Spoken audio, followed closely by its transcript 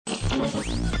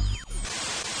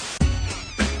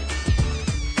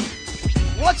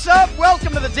What's up?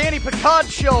 Welcome to the Danny Picard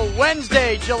Show,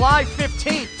 Wednesday, July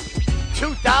 15th,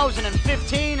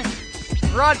 2015.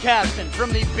 Broadcasting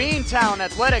from the Beantown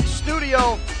Athletics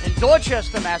Studio in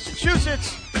Dorchester,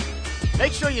 Massachusetts.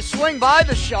 Make sure you swing by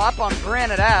the shop on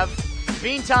Granite Ave.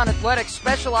 Beantown Athletics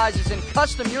specializes in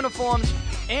custom uniforms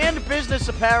and business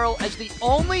apparel as the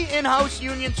only in-house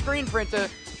union screen printer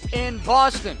in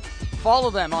Boston. Follow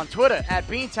them on Twitter at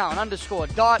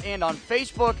Beantown_dot and on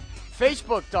Facebook,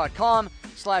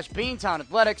 facebook.com/Beantown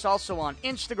Athletics, also on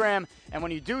Instagram. And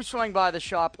when you do swing by the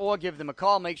shop or give them a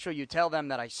call, make sure you tell them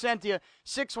that I sent you.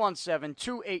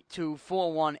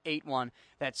 617-282-4181.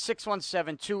 That's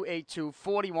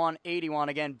 617-282-4181.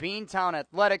 Again, Beantown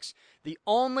Athletics, the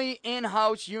only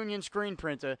in-house union screen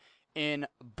printer in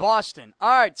Boston.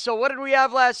 All right, so what did we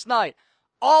have last night?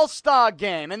 All-Star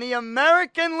Game, and the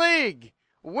American League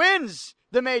wins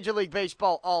the Major League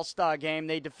Baseball All-Star Game.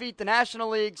 They defeat the National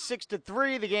League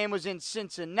 6-3. The game was in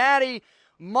Cincinnati.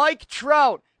 Mike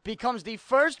Trout becomes the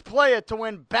first player to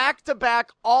win back-to-back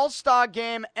All-Star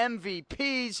Game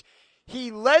MVPs.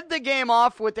 He led the game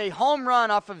off with a home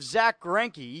run off of Zach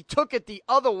Greinke. He took it the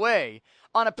other way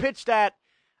on a pitch that,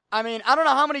 I mean, I don't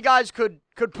know how many guys could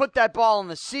put that ball in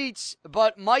the seats,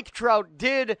 but Mike Trout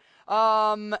did.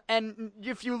 And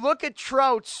if you look at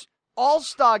Trout's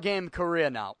All-Star Game career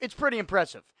now, it's pretty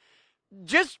impressive.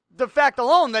 Just the fact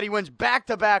alone that he wins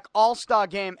back-to-back All-Star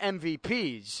Game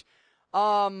MVPs.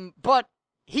 But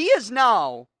he is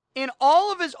now, in all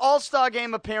of his All-Star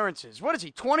Game appearances, what is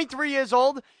he, 23 years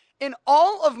old? In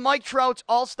all of Mike Trout's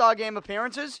All-Star Game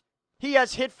appearances, he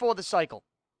has hit for the cycle.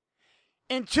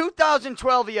 In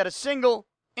 2012, he had a single.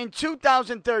 In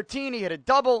 2013, he hit a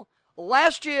double.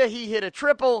 Last year, he hit a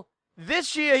triple.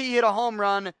 This year, he hit a home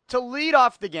run to lead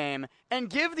off the game and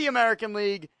give the American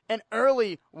League an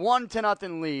early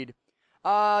 1-0 lead.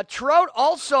 Trout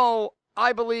also,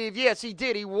 I believe, yes, he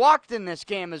did. He walked in this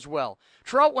game as well.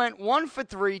 Trout went 1 for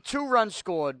 3, 2 runs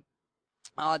scored.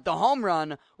 The home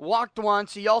run, walked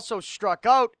once. He also struck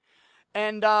out.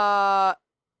 And,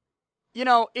 you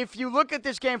know, if you look at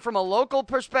this game from a local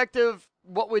perspective,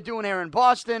 what we're doing here in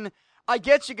Boston, I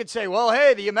guess you could say, well,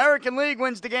 hey, the American League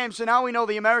wins the game, so now we know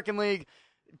the American League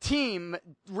team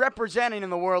representing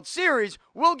in the World Series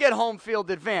will get home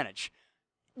field advantage.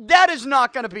 That is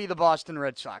not going to be the Boston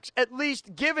Red Sox. At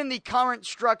least given the current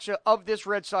structure of this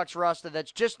Red Sox roster,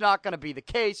 that's just not going to be the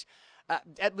case.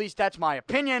 At least that's my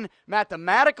opinion.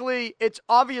 Mathematically, it's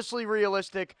obviously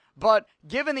realistic, but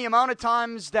given the amount of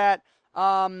times that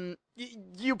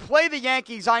you play the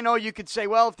Yankees, I know you could say,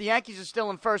 well, if the Yankees are still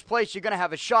in first place, you're going to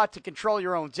have a shot to control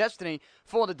your own destiny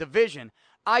for the division.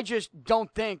 I just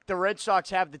don't think the Red Sox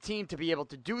have the team to be able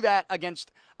to do that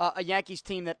against a Yankees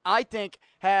team that I think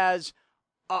has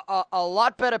a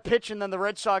lot better pitching than the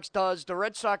Red Sox does. The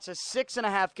Red Sox are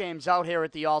 6.5 games out here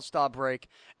at the All-Star break,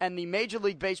 and the Major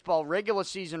League Baseball regular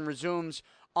season resumes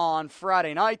on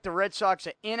Friday night. The Red Sox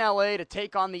are in L.A. to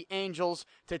take on the Angels,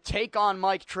 to take on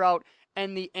Mike Trout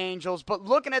and the Angels. But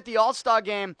looking at the All-Star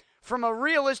game from a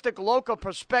realistic local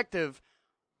perspective,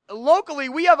 locally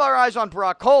we have our eyes on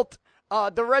Brock Holt,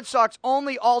 the Red Sox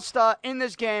only All-Star in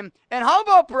this game. And how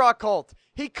about Brock Holt?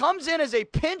 He comes in as a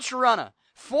pinch runner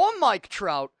for Mike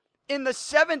Trout in the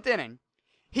 7th inning.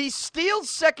 He steals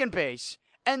second base,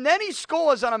 and then he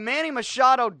scores on a Manny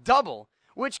Machado double,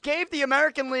 which gave the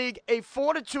American League a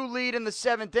 4-2 lead in the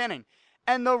 7th inning.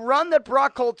 And the run that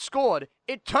Brock Holt scored,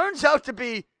 it turns out to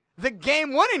be the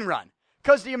game-winning run,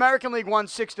 because the American League won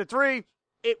 6-3.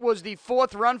 It was the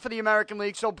 4th run for the American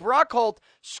League. So Brock Holt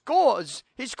scores.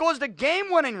 He scores the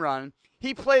game-winning run.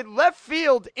 He played left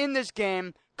field in this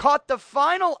game, caught the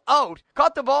final out,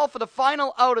 caught the ball for the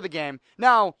final out of the game.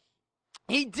 Now,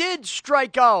 he did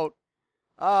strike out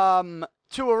to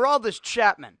Aroldis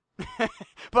Chapman.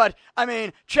 But, I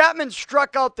mean, Chapman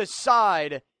struck out the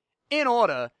side in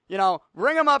order. You know,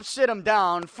 ring him up, sit him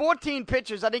down. 14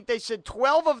 pitches. I think they said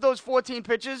 12 of those 14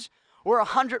 pitches were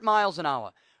 100 miles an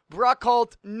hour. Brock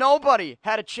Holt, nobody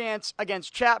had a chance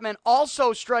against Chapman.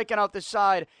 Also striking out the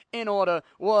side in order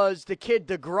was the kid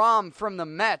DeGrom from the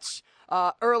Mets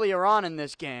earlier on in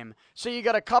this game. So you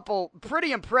got a couple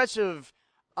pretty impressive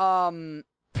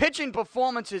pitching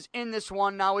performances in this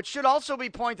one. Now, it should also be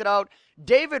pointed out,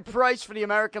 David Price for the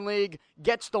American League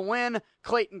gets the win.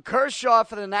 Clayton Kershaw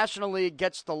for the National League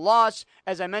gets the loss.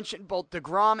 As I mentioned, both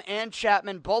DeGrom and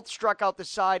Chapman both struck out the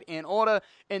side in order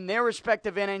in their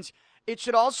respective innings. It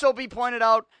should also be pointed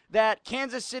out that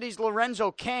Kansas City's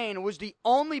Lorenzo Cain was the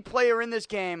only player in this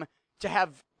game to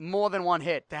have more than one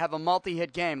hit, to have a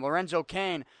multi-hit game. Lorenzo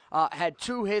Cain had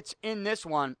 2 hits in this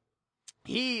one.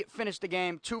 He finished the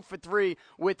game 2 for 3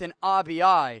 with an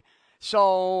RBI.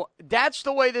 So that's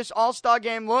the way this All-Star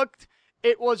game looked.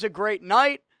 It was a great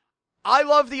night. I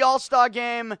love the All-Star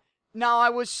game. Now, I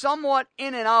was somewhat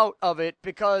in and out of it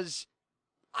because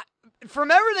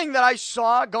from everything that I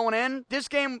saw going in, this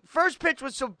game, first pitch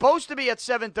was supposed to be at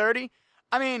 7:30.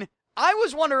 I mean, I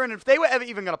was wondering if they were ever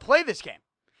even going to play this game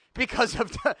because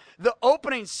of the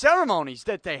opening ceremonies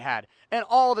that they had and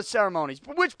all the ceremonies.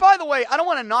 Which, by the way, I don't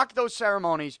want to knock those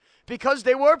ceremonies because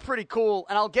they were pretty cool,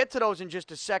 and I'll get to those in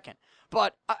just a second.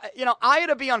 But, I had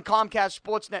to be on Comcast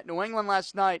Sportsnet New England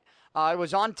last night. I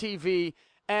was on TV,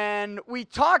 and we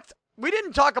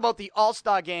didn't talk about the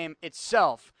All-Star game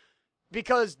itself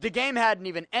because the game hadn't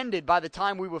even ended by the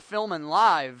time we were filming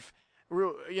live.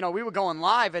 We were going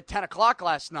live at 10 o'clock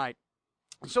last night.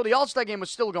 So the All-Star game was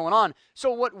still going on.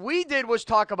 So what we did was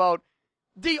talk about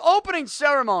the opening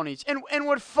ceremonies. And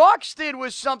what Fox did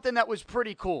was something that was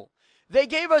pretty cool. They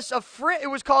gave us it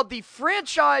was called the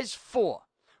Franchise 4,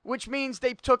 which means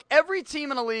they took every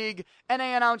team in the league and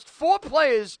they announced 4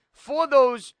 players for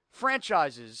those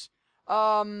franchises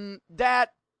that,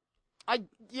 I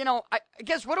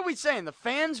guess, what are we saying? The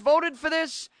fans voted for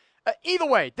this? Either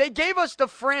way, they gave us the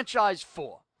Franchise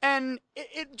 4. And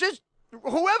it just,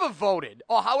 whoever voted,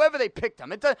 or however they picked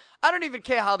them, I don't even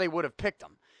care how they would have picked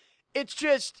them. It's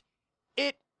just,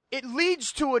 it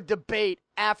leads to a debate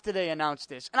after they announce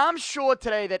this. And I'm sure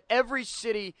today that every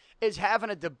city is having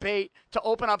a debate to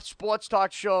open up sports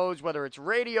talk shows, whether it's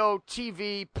radio,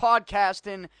 TV,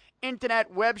 podcasting,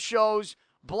 internet, web shows,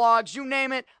 blogs, you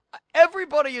name it.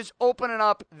 Everybody is opening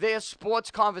up their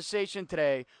sports conversation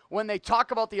today when they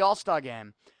talk about the All-Star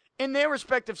game in their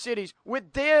respective cities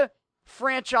with their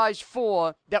Franchise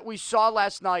 4 that we saw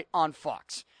last night on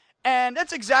Fox. And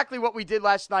that's exactly what we did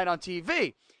last night on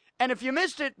TV. And if you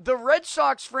missed it, the Red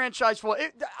Sox Franchise 4,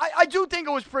 I do think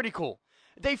it was pretty cool.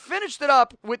 They finished it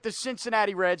up with the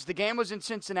Cincinnati Reds. The game was in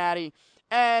Cincinnati.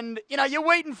 And, you're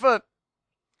waiting for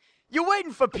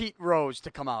Pete Rose to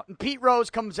come out. And Pete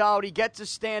Rose comes out. He gets a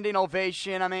standing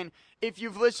ovation. I mean, if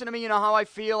you've listened to me, you know how I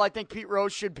feel. I think Pete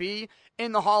Rose should be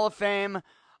in the Hall of Fame.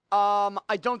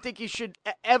 I don't think he should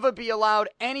ever be allowed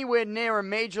anywhere near a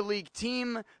major league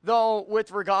team, though,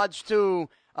 with regards to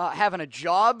having a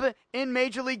job in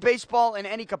Major League Baseball in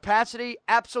any capacity.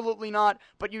 Absolutely not.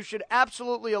 But you should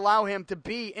absolutely allow him to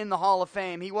be in the Hall of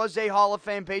Fame. He was a Hall of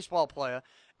Fame baseball player.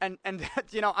 And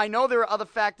I know there are other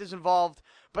factors involved,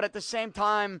 but at the same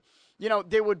time,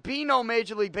 there would be no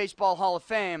Major League Baseball Hall of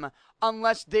Fame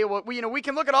unless there were, we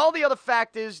can look at all the other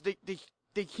factors,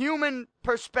 the human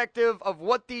perspective of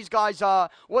what these guys are,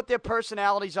 what their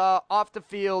personalities are off the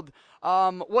field,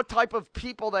 what type of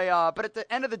people they are. But at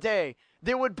the end of the day,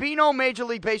 there would be no Major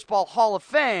League Baseball Hall of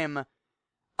Fame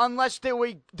unless there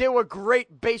were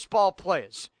great baseball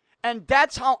players. And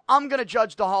that's how I'm going to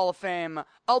judge the Hall of Fame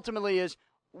ultimately is,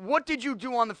 what did you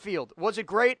do on the field? Was it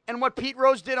great? And what Pete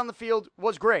Rose did on the field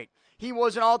was great. He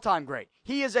was an all-time great.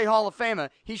 He is a Hall of Famer.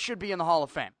 He should be in the Hall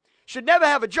of Fame. Should never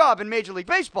have a job in Major League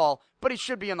Baseball, but he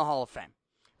should be in the Hall of Fame.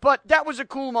 But that was a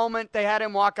cool moment. They had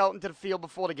him walk out into the field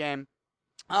before the game.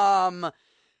 However,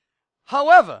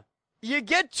 you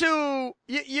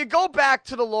go back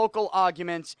to the local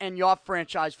arguments and your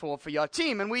Franchise 4 for your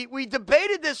team. And we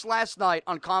debated this last night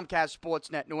on Comcast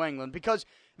Sportsnet New England because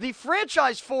the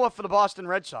Franchise 4 for the Boston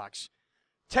Red Sox,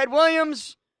 Ted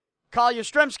Williams, Carl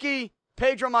Yastrzemski,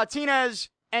 Pedro Martinez,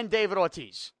 and David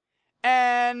Ortiz.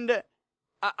 And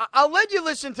I'll let you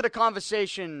listen to the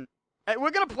conversation.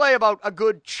 We're going to play about a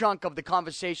good chunk of the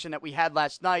conversation that we had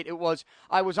last night.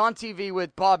 I was on TV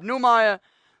with Bob Newmeyer,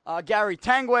 Gary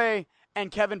Tanguay,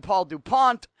 and Kevin Paul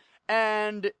DuPont,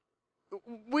 and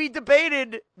we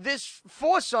debated this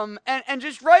foursome, and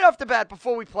just right off the bat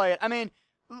before we play it, I mean,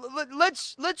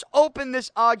 let's open this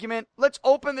argument, let's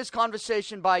open this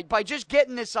conversation by just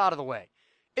getting this out of the way,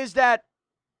 is that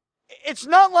it's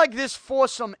not like this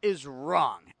foursome is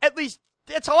wrong. At least,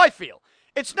 that's how I feel.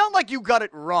 It's not like you got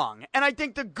it wrong. And I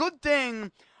think the good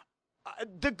thing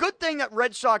that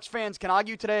Red Sox fans can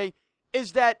argue today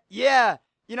is that,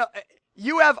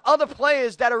 you have other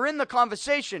players that are in the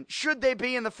conversation. Should they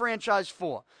be in the Franchise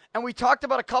 4? And we talked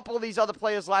about a couple of these other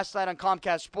players last night on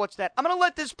Comcast Sportsnet. I'm going to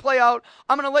let this play out.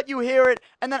 I'm going to let you hear it.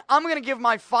 And then I'm going to give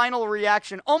my final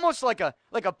reaction, almost like a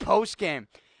post-game.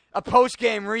 A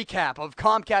post-game recap of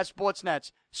Comcast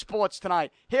Sportsnet's Sports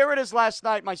Tonight. Here it is last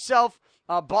night. Myself,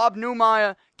 Bob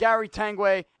Newmeyer, Gary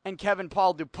Tanguay, and Kevin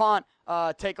Paul DuPont.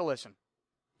 Take a listen.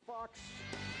 Fox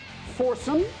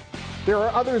foursome. There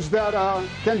are others that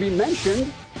can be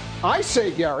mentioned. I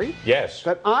say, Gary, yes,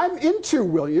 that I'm into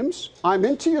Williams. I'm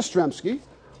into Yastrzemski.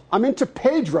 I'm into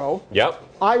Pedro. Yep.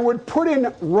 I would put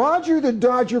in Roger the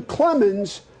Dodger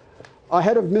Clemens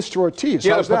ahead of Mr. Ortiz.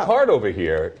 Yeah, How's that? Picard over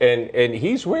here, and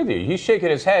he's with you. He's shaking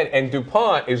his head, and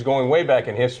DuPont is going way back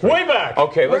in history. Way back.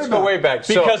 Okay, let's go way back.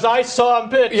 Because I saw him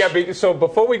pitch. Yeah, so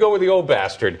before we go with the old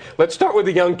bastard, let's start with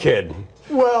the young kid.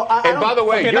 Well, by the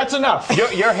way, that's enough.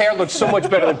 Your hair looks so much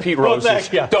better than Pete Rose's.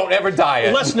 Don't ever dye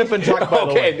it. Let's nip and tuck, by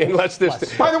the way. And let's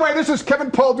this. By the way, this is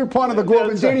Kevin Paul DuPont of the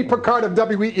Globe and Danny Picard of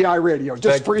WEEI Radio,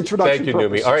 just for introduction Thank you,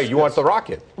 purposes. Numi. All right, you want the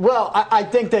rocket? Well, I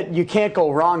think that you can't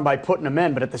go wrong by putting them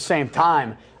in, but at the same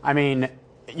time, I mean,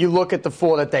 you look at the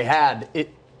 4 that they had.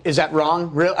 Is that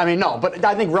wrong? I mean, no. But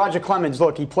I think Roger Clemens,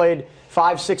 look, he played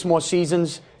 5-6 more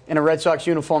seasons in a Red Sox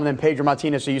uniform than Pedro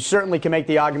Martinez, so you certainly can make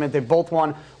the argument they both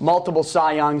won multiple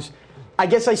Cy Youngs. I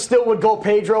guess I still would go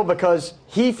Pedro because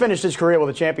he finished his career with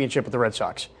a championship with the Red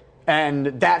Sox. And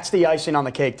that's the icing on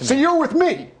the cake to me. So you're with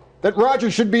me that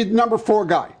Roger should be the number 4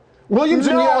 guy. Williams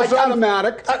and Yaz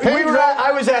automatic.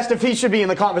 I was asked if he should be in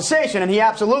the conversation, and he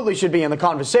absolutely should be in the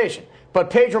conversation. But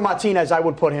Pedro Martinez, I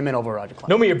would put him in over Roger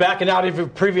Clemens. Numi, you're backing out of your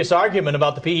previous argument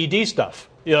about the PED stuff.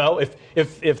 You know,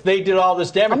 if they did all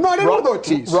this damage. I'm not in with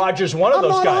Ortiz. Roger's one of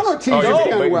those guys. I'm not on Ortiz.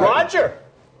 No, Roger.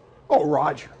 Oh,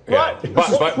 Roger. Right.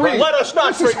 But let us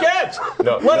not forget.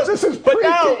 This is but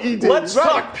now, pre-PED. let's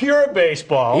talk pure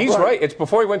baseball. He's right. It's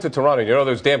before he went to Toronto. You know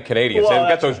those damn Canadians. They've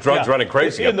got those drugs running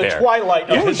crazy in up there. the twilight.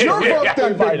 Who's your vote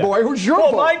then, big boy? Who's your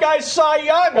vote? Well, my guy's Cy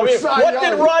Young. What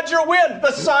did Roger win?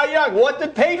 The Cy Young. What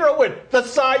did Pedro win? The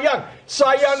Cy Young.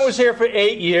 Cy Young was here for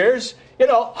 8 years.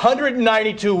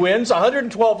 192 wins,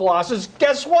 112 losses.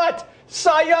 Guess what?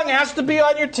 Cy Young has to be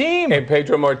on your team. And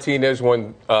Pedro Martinez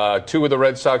won 2 with the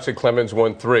Red Sox, and Clemens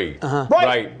won 3.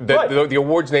 Right. The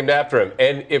award's named after him.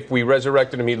 And if we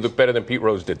resurrected him, he'd look better than Pete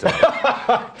Rose did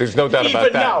tonight. There's no doubt about that.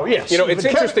 Even now, yes. It's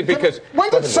interesting because... When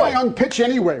did Cy Young pitch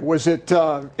anyway? Was it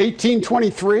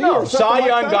 1823? No, or something Cy like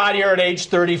Young that? got here at age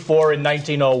 34 in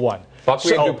 1901.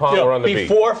 Buckley and DuPont were on the beat.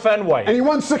 Before Fenway. And he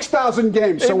won 6,000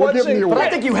 games, so we'll give him the award. But I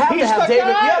think you have to have David.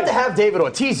 You have to have David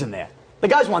Ortiz in there. The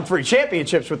guy's won 3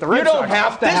 championships with the Red Sox. You don't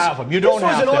have to have him. You don't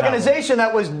have to have him. This was an organization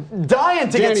that was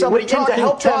dying to get somebody in to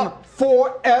help them. Top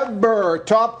forever.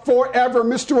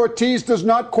 Mr. Ortiz does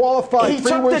not qualify. He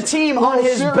took the team on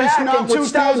his back in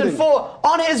 2004.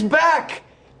 On his back.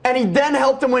 And he then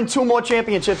helped them win 2 more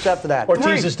championships after that.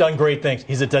 Ortiz has done great things.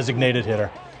 He's a designated hitter.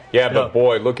 Yeah, but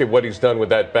boy, look at what he's done with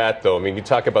that bat, though. I mean, you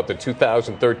talk about the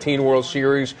 2013 World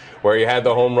Series where he had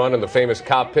the home run and the famous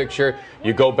cop picture.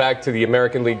 You go back to the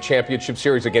American League Championship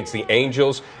Series against the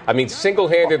Angels. I mean,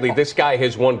 single-handedly, this guy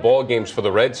has won ball games for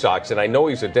the Red Sox, and I know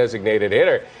he's a designated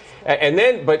hitter.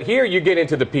 But here you get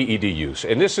into the PED use,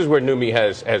 and this is where Numi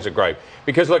has a gripe.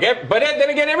 Because, look, but then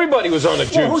again, everybody was on the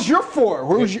juice. Well, who's your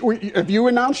 4? Have you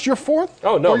announced your 4th?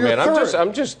 Oh, no, man, third?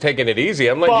 I'm just taking it easy.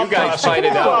 I'm letting you guys fight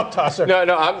it out.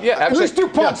 At least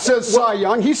DuPont says Cy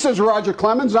Young. He says Roger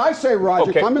Clemens. I say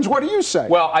Roger Clemens. What do you say?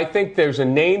 Well, I think there's a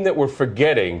name that we're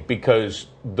forgetting because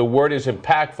the word is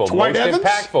impactful. Dwight Most Evans?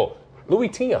 impactful. Louis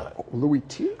Tiant. Louis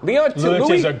Tiant?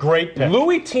 Louis is a great pick.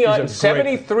 Louis Tiant in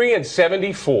 73 and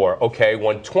 74,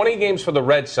 won 20 games for the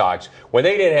Red Sox when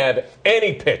they didn't have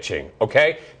any pitching,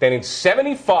 Then in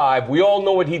 75, we all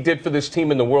know what he did for this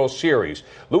team in the World Series.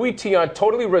 Louis Tiant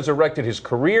totally resurrected his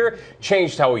career,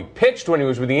 changed how he pitched when he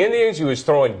was with the Indians. He was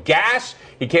throwing gas.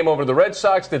 He came over to the Red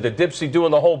Sox, did the dipsy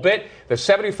doing the whole bit. The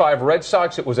 75 Red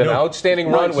Sox, it was an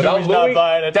outstanding run. Without Louis,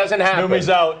 it doesn't happen. Numi's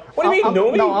out. What do you mean,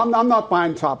 Numi? No, I'm not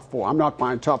buying top 4. I'm not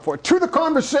buying top 4. To the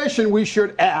conversation, we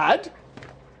should add,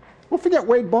 don't forget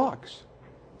Wade Boggs.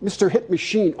 Mr. Hit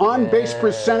Machine, on-base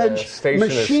percentage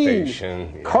machine.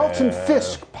 Station. Carlton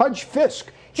Fisk, Pudge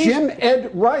Fisk, Jim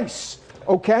Ed Rice.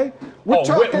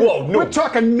 We're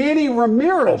talking Manny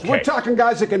Ramirez. We're talking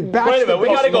guys that can back. Wait a minute, we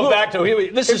got to go back to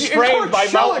this is framed by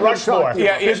Mount Rushmore.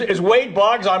 Yeah, is Wade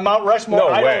Boggs on Mount Rushmore? No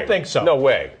way. I don't think so. No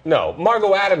way. No,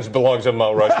 Margot Adams belongs on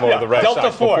Mount Rushmore. The Red Delta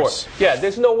Sox Force. Before. Yeah,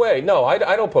 there's no way. No, I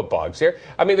don't put Boggs here.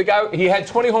 I mean, the guy, he had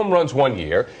 20 home runs one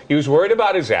year. He was worried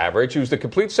about his average. He was the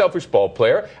complete selfish ball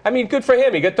player. I mean, good for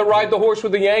him. He got to ride the horse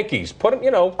with the Yankees. Put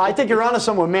him, I think you're onto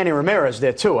something with Manny Ramirez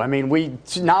there too. I mean, we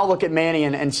now look at Manny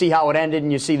and see how it ended,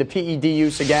 and you see the PED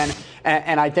use again.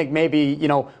 And I think maybe,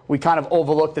 we kind of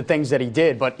overlooked the things that he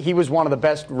did. But he was one of the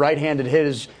best right-handed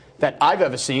hitters that I've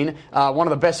ever seen. One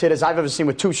of the best hitters I've ever seen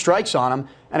with 2 strikes on him.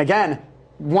 And again,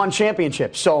 won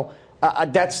championships. So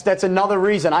that's another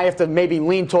reason I have to maybe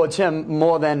lean towards him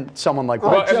more than someone like that.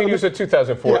 Well, I mean, he was a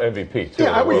 2004 MVP, too.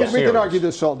 Yeah, we could argue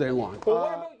this all day long.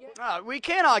 We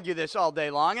can't argue this all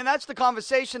day long, and that's the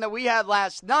conversation that we had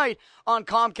last night on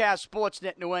Comcast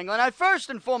Sportsnet New England. First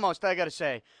and foremost, I got to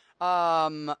say,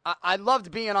 I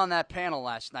loved being on that panel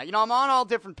last night. I'm on all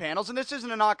different panels, and this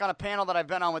isn't a knock on a panel that I've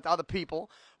been on with other people,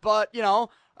 but,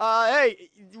 hey,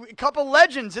 a couple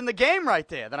legends in the game right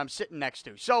there that I'm sitting next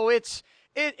to. So it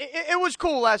was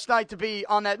cool last night to be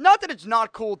on that. Not that it's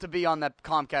not cool to be on that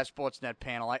Comcast Sportsnet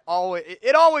panel.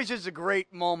 It always is a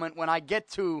great moment when I get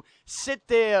to sit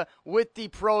there with the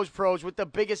pros, with the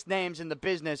biggest names in the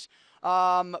business.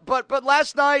 But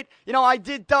last night, I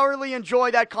did thoroughly enjoy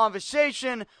that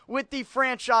conversation with the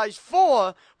franchise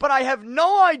four, but I have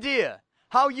no idea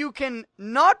how you can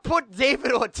not put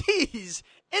David Ortiz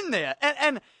in there.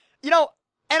 And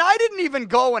I didn't even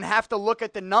go and have to look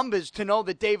at the numbers to know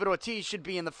that David Ortiz should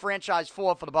be in the franchise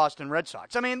four for the Boston Red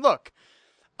Sox. I mean, look,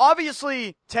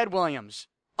 obviously Ted Williams,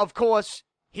 of course,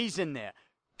 he's in there.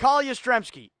 Carl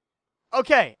Yastrzemski,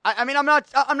 okay. I mean, I'm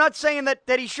not saying that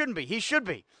he shouldn't be. He should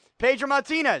be. Pedro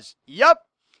Martinez, yep.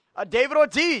 David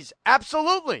Ortiz,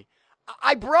 absolutely.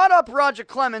 I brought up Roger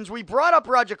Clemens. We brought up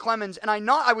Roger Clemens, and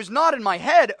I was nodding my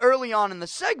head early on in the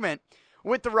segment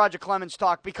with the Roger Clemens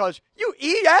talk because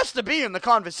he has to be in the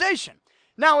conversation.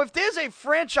 Now, if there's a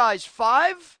franchise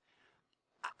five,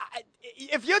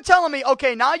 if you're telling me,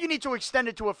 okay, now you need to extend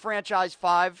it to a franchise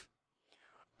five,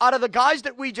 out of the guys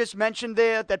that we just mentioned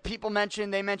there, that people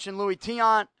mentioned, they mentioned Louis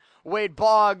Tiant, Wade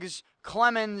Boggs,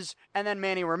 Clemens, and then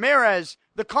Manny Ramirez,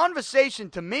 the conversation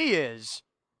to me is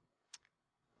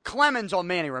Clemens or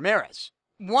Manny Ramirez.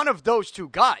 One of those two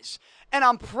guys. And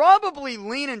I'm probably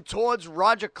leaning towards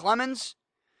Roger Clemens,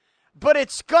 but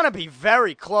it's going to be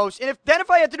very close. And if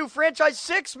I had to do franchise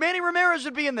six, Manny Ramirez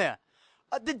would be in there.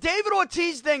 The David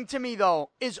Ortiz thing to me,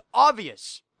 though, is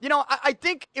obvious. I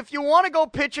think if you want to go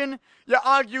pitching, you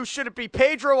argue should it be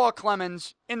Pedro or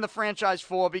Clemens in the franchise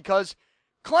four because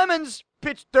Clemens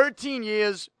pitched 13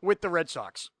 years with the Red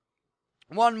Sox.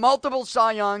 Won multiple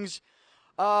Cy Youngs.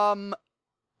 Clemens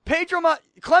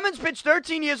pitched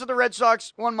 13 years with the Red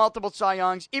Sox, won multiple Cy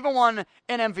Youngs, even won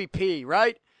an MVP,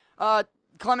 right?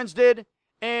 Clemens did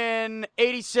in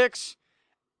 86.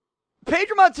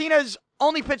 Pedro Martinez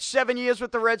only pitched 7 years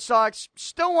with the Red Sox,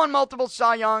 still won multiple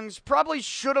Cy Youngs, probably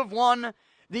should have won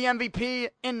the MVP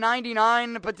in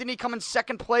 99, but didn't he come in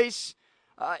second place?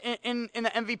 In the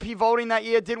MVP voting that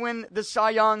year, did win the Cy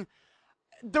Young.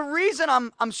 The reason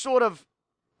I'm sort of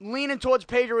leaning towards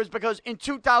Pedro is because in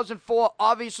 2004,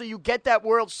 obviously you get that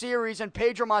World Series and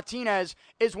Pedro Martinez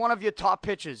is one of your top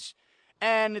pitchers.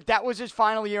 And that was his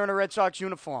final year in a Red Sox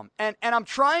uniform. And I'm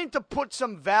trying to put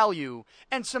some value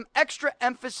and some extra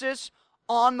emphasis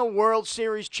on the World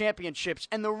Series championships.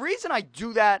 And the reason I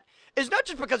do that is not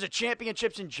just because of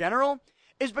championships in general,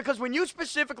 is because when you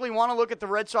specifically want to look at the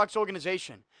Red Sox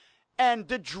organization and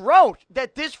the drought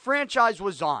that this franchise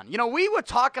was on, we were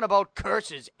talking about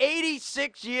curses,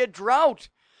 86-year drought.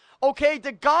 Okay,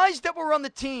 the guys that were on the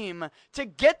team to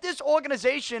get this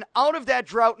organization out of that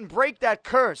drought and break that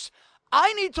curse,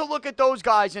 I need to look at those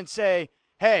guys and say,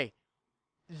 hey,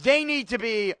 they need to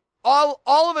be, all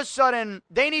of a sudden,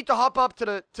 they need to hop up to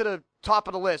the top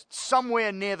of the list,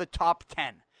 somewhere near the top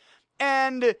 10.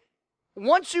 And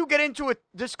once you get into a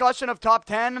discussion of top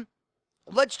 10,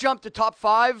 let's jump to top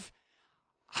 5.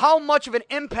 How much of an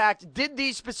impact did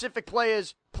these specific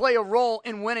players play a role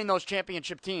in winning those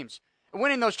championships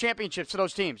to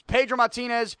those teams? Pedro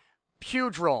Martinez,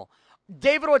 huge role.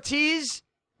 David Ortiz,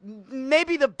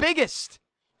 maybe the biggest.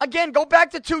 Again, go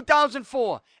back to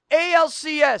 2004.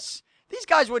 ALCS. These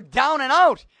guys were down and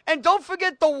out. And don't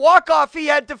forget the walk-off he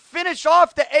had to finish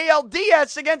off the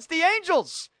ALDS against the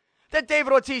Angels that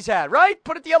David Ortiz had, right?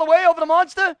 Put it the other way over the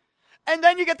monster. And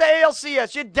then you get the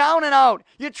ALCS. You're down and out.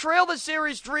 You trail the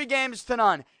series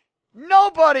 3-0.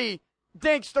 Nobody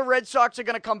thinks the Red Sox are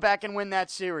going to come back and win that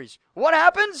series. What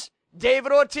happens?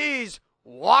 David Ortiz,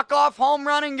 walk-off home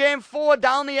run in Game 4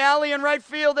 down the alley in right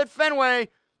field at Fenway.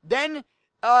 Then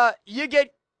you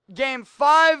get Game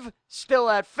 5 still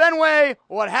at Fenway.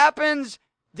 What happens?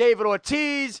 David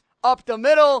Ortiz up the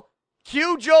middle.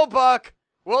 Cue Joe Buck.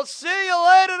 We'll see you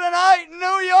later tonight in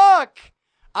New York.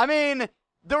 I mean,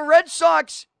 the Red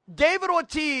Sox, David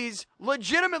Ortiz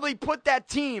legitimately put that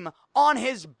team on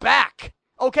his back.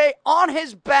 Okay, on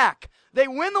his back. They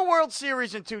win the World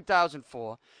Series in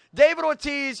 2004. David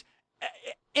Ortiz,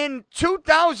 in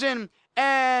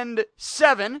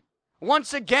 2007,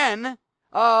 once again,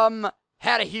 had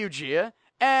a huge year.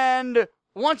 And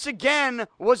once again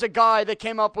was a guy that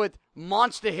came up with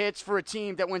monster hits for a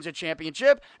team that wins a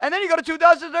championship. And then you go to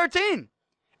 2013.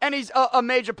 And he's a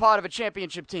major part of a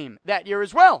championship team that year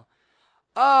as well.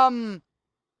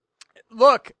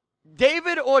 Look,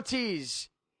 David Ortiz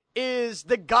is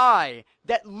the guy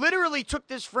that literally took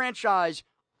this franchise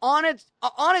on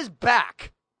his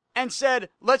back. and said,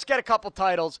 let's get a couple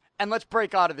titles and let's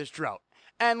break out of this drought.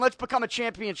 And let's become a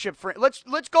championship.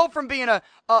 Let's go from being a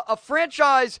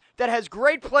franchise that has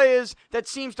great players that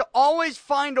seems to always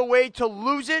find a way to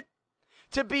lose it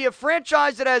to be a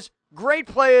franchise that has great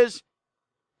players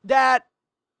that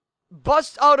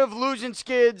bust out of losing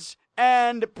skids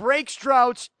and breaks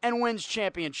droughts and wins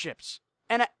championships.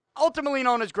 And ultimately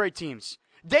known as great teams.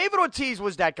 David Ortiz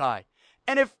was that guy.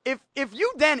 And if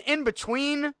you then, in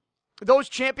between those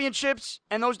championships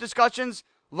and those discussions,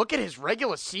 look at his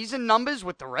regular season numbers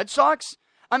with the Red Sox.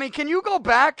 I mean, can you go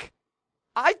back?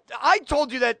 I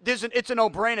told you that it's a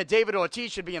no-brainer. David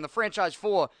Ortiz should be in the franchise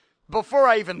for before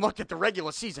I even looked at the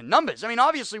regular season numbers. I mean,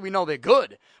 obviously we know they're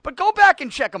good, but go back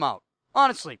and check them out.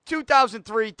 Honestly,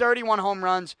 2003, 31 home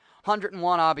runs,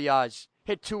 101 RBIs,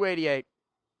 hit 288.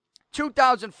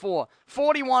 2004,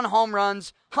 41 home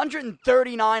runs,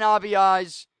 139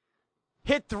 RBIs,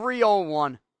 hit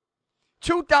 301.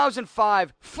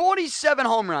 2005, 47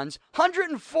 home runs,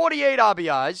 148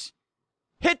 RBIs,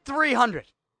 hit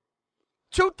 300.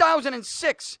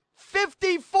 2006,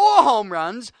 54 home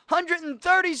runs,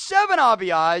 137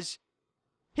 RBIs,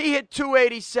 he hit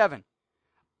 287.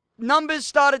 Numbers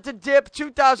started to dip.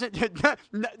 2000.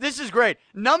 This is great.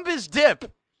 Numbers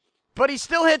dip, but he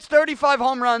still hits 35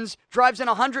 home runs, drives in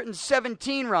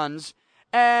 117 runs,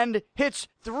 and hits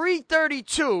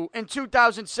 332 in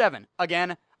 2007.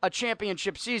 Again, a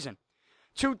championship season.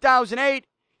 2008,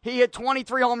 he hit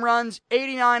 23 home runs,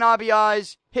 89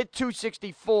 RBIs, hit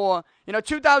 264.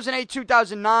 2008,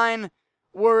 2009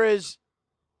 were his,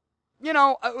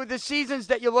 the seasons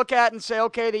that you look at and say,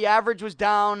 okay, the average was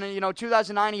down.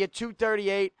 2009, he hit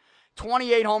 238,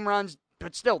 28 home runs,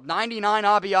 but still 99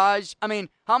 RBIs. I mean,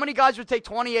 how many guys would take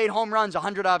 28 home runs,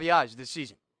 100 RBIs this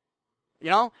season? He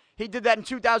did that in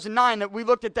 2009. That we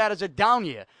looked at that as a down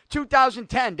year.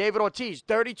 2010, David Ortiz,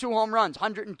 32 home runs,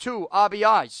 102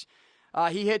 RBIs.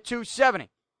 He hit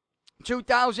 270.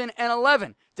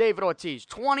 2011, David Ortiz,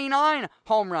 29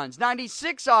 home runs,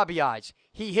 96 RBIs.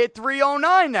 He hit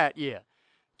 309 that year.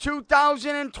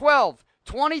 2012,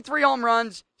 23 home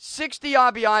runs, 60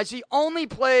 RBIs. He only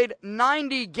played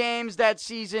 90 games that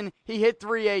season. He hit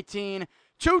 318.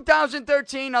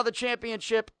 2013, another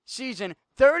championship season,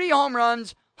 30 home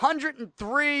runs,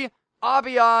 103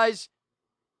 RBIs,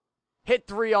 hit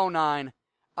 309.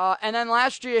 And then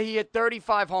last year, he hit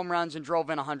 35 home runs and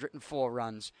drove in 104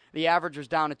 runs. The average was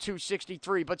down to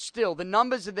 263, but still, the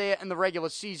numbers are there in the regular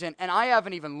season, and I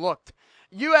haven't even looked.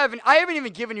 I haven't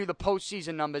even given you the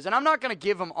postseason numbers, and I'm not going to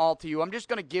give them all to you. I'm just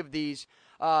going to give these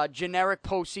generic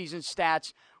postseason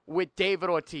stats with David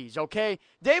Ortiz, okay?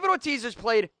 David Ortiz has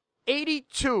played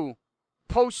 82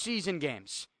 postseason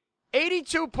games.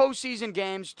 82 postseason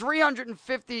games,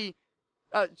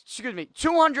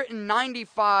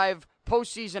 295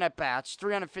 postseason at-bats,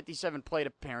 357 plate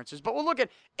appearances. But we'll look at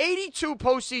 82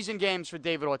 postseason games for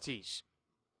David Ortiz.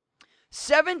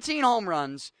 17 home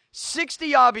runs,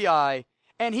 60 RBI,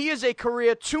 and he is a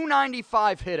career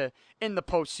 295 hitter in the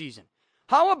postseason.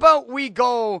 How about we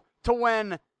go to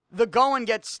when the going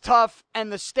gets tough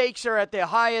and the stakes are at their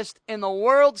highest in the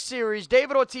World Series?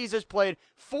 David Ortiz has played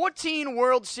 14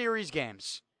 World Series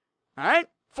games. All right?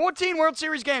 14 World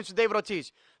Series games for David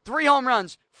Ortiz. 3 home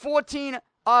runs, 14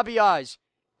 RBIs.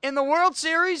 In the World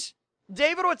Series,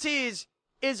 David Ortiz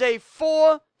is a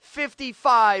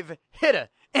 .455 hitter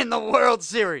in the World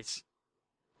Series.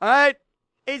 All right?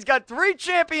 He's got 3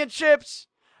 championships.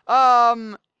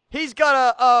 He's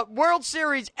got a World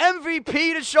Series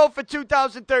MVP to show for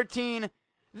 2013.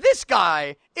 This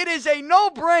guy, it is a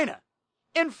no-brainer.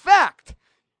 In fact,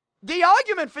 the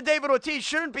argument for David Ortiz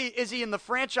shouldn't be, is he in the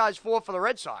franchise for the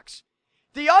Red Sox?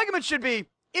 The argument should be,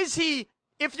 is he,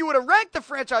 if you were to rank the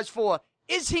franchise for,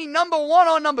 is he number 1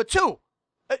 or number 2?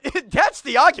 That's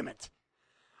the argument.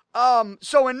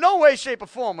 So in no way, shape, or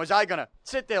form was I going to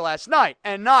sit there last night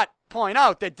and not point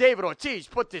out that David Ortiz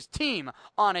put this team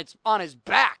on his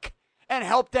back and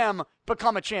helped them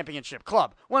become a championship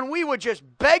club when we were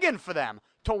just begging for them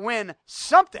to win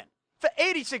something for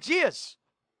 86 years.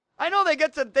 I know they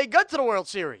got to the World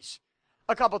Series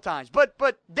a couple times, but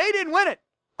they didn't win it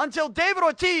until David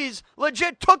Ortiz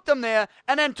legit took them there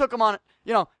and then took them on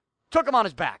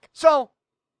his back. So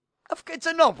it's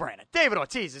a no-brainer. David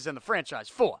Ortiz is in the franchise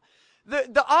for.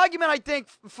 The argument, I think,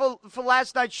 for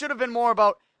last night should have been more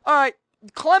about, all right,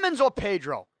 Clemens or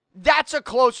Pedro. That's a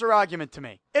closer argument to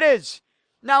me. It is.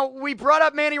 Now, we brought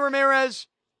up Manny Ramirez.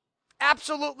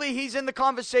 Absolutely, he's in the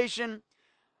conversation.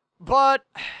 But,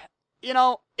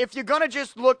 if you're going to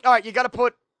just look, all right, you got to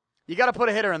put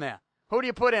a hitter in there. Who do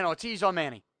you put in, Ortiz or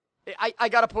Manny? I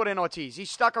got to put in Ortiz. He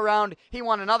stuck around. He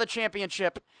won another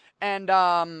championship. And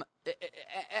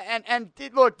And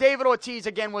look, David Ortiz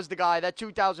again was the guy that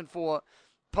 2004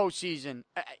 postseason,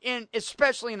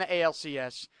 especially in the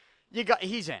ALCS.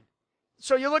 He's in.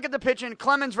 So you look at the pitching,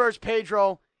 Clemens versus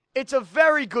Pedro. It's a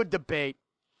very good debate,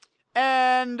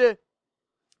 and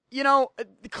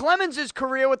Clemens'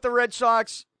 career with the Red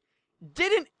Sox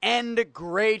didn't end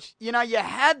great. You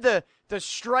had the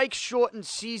strike-shortened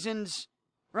seasons,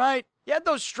 right? You had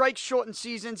those strike-shortened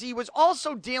seasons. He was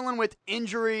also dealing with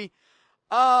injury.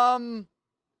 But,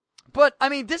 I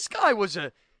mean, this guy was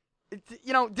a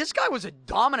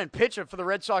dominant pitcher for the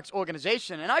Red Sox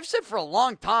organization. And I've said for a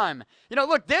long time,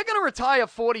 look, they're going to retire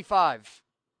 45.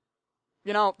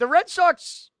 The Red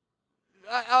Sox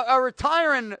are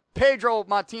retiring Pedro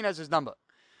Martinez's number.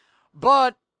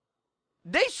 But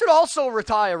they should also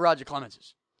retire Roger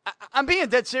Clemens's. I'm being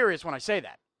dead serious when I say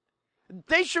that.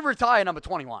 They should retire number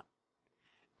 21.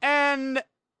 And,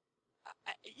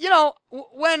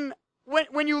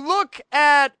 when you look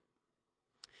at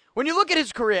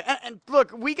his career, and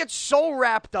look, we get so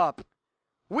wrapped up.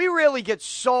 We really get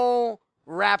so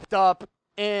wrapped up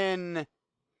in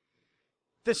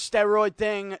the steroid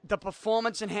thing, the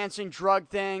performance-enhancing drug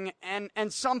thing, and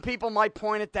some people might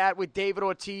point at that with David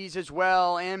Ortiz as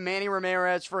well, and Manny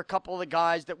Ramirez for a couple of the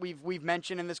guys that we've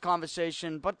mentioned in this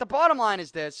conversation. But the bottom line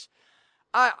is this.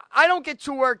 I don't get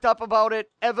too worked up about it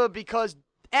ever because,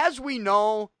 as we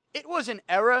know, it was an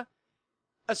era,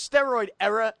 a steroid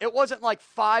era. It wasn't like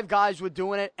 5 guys were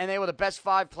doing it and they were the best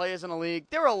 5 players in the league.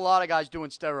 There were a lot of guys doing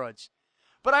steroids.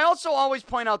 But I also always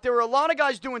point out there were a lot of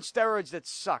guys doing steroids that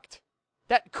sucked,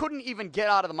 that couldn't even get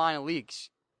out of the minor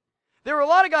leagues. There were a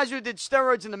lot of guys who did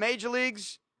steroids in the major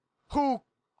leagues who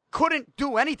couldn't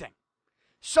do anything.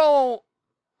 So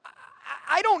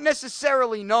I don't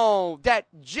necessarily know that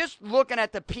just looking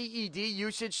at the PED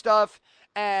usage stuff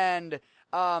and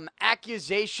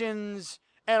accusations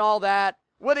and all that,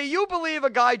 whether you believe a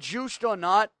guy juiced or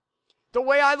not, the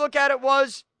way I look at it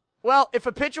was, well, if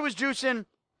a pitcher was juicing,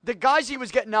 the guys he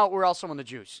was getting out were also on the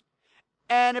juice.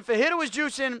 And if a hitter was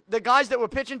juicing, the guys that were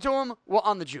pitching to him were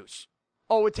on the juice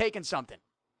or were taking something.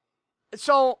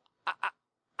 So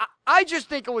I just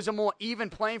think it was a more even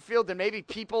playing field than maybe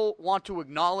people want to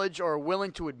acknowledge or are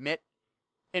willing to admit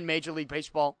in Major League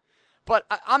Baseball. But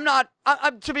I'm not,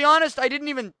 to be honest,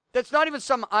 that's not even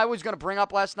something I was going to bring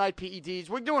up last night, PEDs.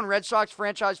 We're doing Red Sox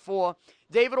franchise 4.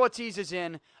 David Ortiz is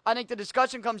in. I think the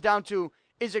discussion comes down to,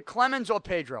 is it Clemens or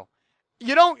Pedro?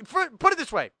 Put it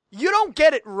this way. You don't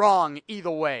get it wrong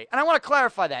either way. And I want to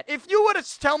clarify that. If you were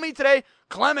to tell me today,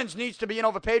 Clemens needs to be in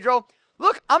over Pedro,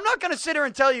 look, I'm not going to sit here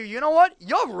and tell you, you know what?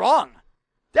 You're wrong.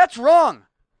 That's wrong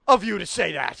of you to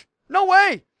say that. No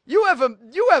way.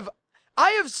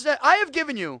 I have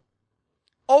given you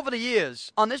over the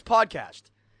years on this podcast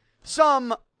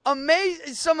some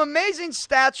amazing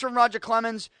stats from Roger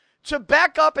Clemens to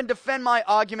back up and defend my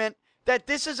argument that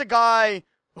this is a guy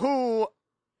who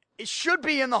should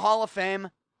be in the Hall of Fame.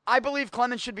 I believe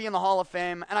Clemens should be in the Hall of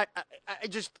Fame, and I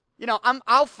just,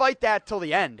 I'll fight that till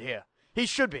the end here. He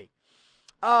should be.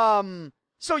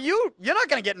 So you're not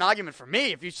going to get an argument from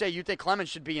me if you say you think Clemens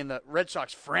should be in the Red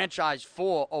Sox franchise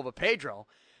 4 over Pedro.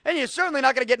 And you're certainly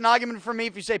not going to get an argument from me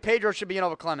if you say Pedro should be in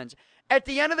over Clemens. At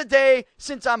the end of the day,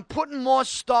 since I'm putting more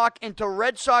stock into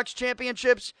Red Sox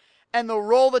championships and the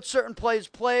role that certain players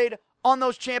played on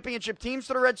those championship teams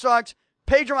for the Red Sox,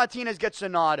 Pedro Martinez gets the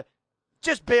nod,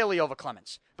 just barely over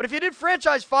Clemens. But if you did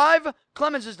franchise 5,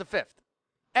 Clemens is the 5th.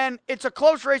 And it's a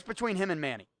close race between him and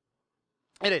Manny.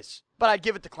 It is. But I'd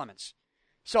give it to Clemens.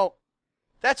 So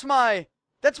that's my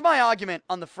argument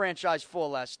on the franchise 4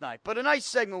 last night. But a nice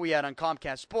segment we had on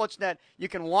Comcast Sportsnet. You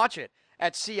can watch it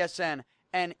at csnne.com.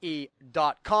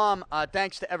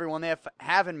 Thanks to everyone there for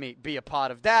having me be a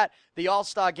part of that. The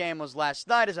All-Star Game was last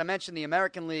night. As I mentioned, the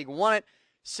American League won it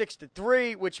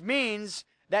 6-3, which means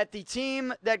that the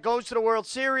team that goes to the World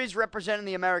Series representing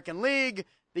the American League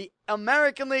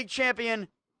champion,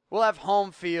 will have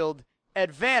home field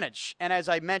advantage. And as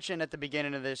I mentioned at the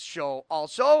beginning of this show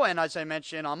also, and as I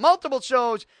mentioned on multiple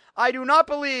shows, I do not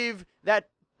believe that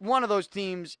one of those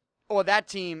teams or that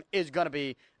team is going to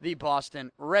be the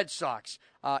Boston Red Sox.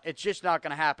 It's just not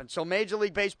going to happen. So Major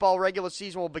League Baseball regular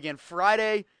season will begin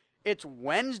Friday. It's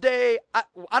Wednesday.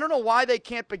 I don't know why they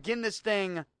can't begin this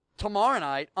thing tomorrow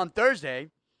night on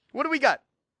Thursday. What do we got?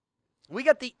 We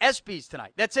got the ESPYs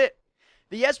tonight. That's it.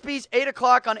 The ESPYs, 8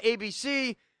 o'clock on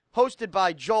ABC, hosted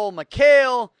by Joel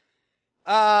McHale.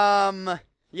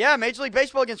 Major League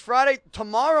Baseball against Friday.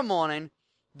 Tomorrow morning,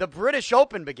 the British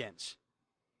Open begins.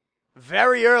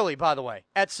 Very early, by the way,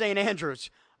 at St.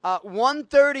 Andrews.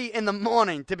 1:30 in the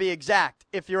morning, to be exact,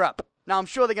 if you're up. Now, I'm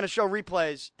sure they're going to show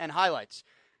replays and highlights.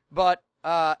 But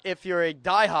if you're a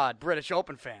diehard British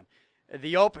Open fan,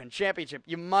 the Open Championship,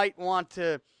 you might want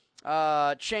to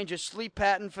change your sleep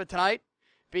pattern for tonight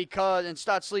and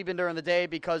start sleeping during the day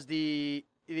because the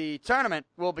tournament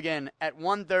will begin at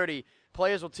 1:30.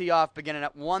 Players will tee off beginning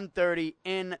at 1:30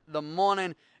 in the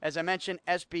morning. As I mentioned,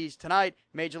 ESPYs tonight.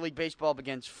 Major League Baseball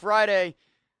begins Friday,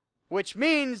 which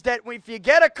means that if you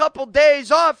get a couple days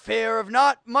off here of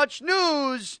not much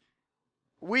news,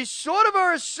 we sort of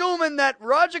are assuming that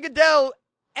Roger Goodell,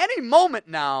 any moment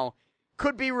now,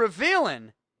 could be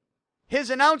revealing his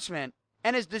announcement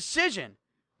and his decision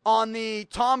on the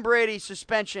Tom Brady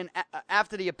suspension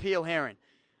after the appeal hearing.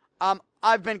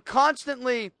 I've been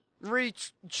constantly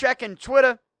checking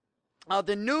Twitter.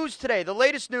 The news today, the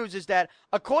latest news is that,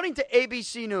 according to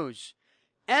ABC News,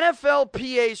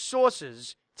 NFLPA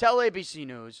sources tell ABC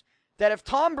News that if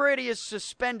Tom Brady is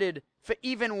suspended for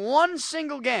even one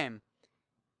single game,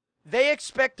 they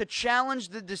expect to challenge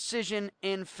the decision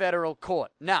in federal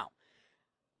court. Now,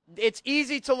 it's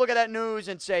easy to look at that news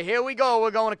and say, here we go,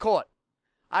 we're going to court.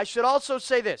 I should also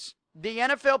say this. The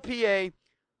NFLPA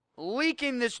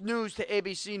leaking this news to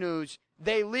ABC News,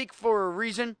 they leak for a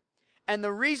reason. And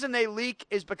the reason they leak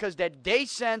is because that they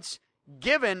sense,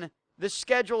 given the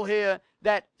schedule here,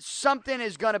 that something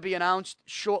is going to be announced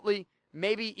shortly,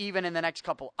 maybe even in the next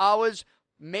couple hours,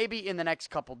 maybe in the next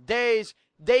couple days.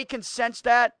 They can sense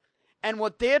that. And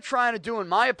what they're trying to do, in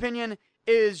my opinion,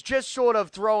 is just sort of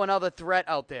throw another threat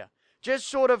out there. Just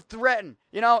sort of threaten.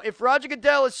 You know, if Roger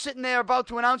Goodell is sitting there about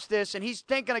to announce this and he's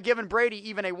thinking of giving Brady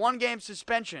even a one-game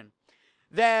suspension,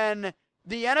 then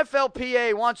the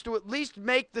NFLPA wants to at least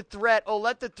make the threat or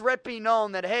let the threat be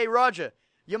known that, hey, Roger,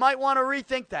 you might want to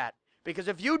rethink that. Because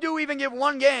if you do even give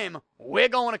one game, we're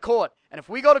going to court. And if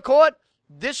we go to court,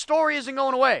 this story isn't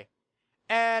going away.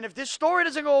 And if this story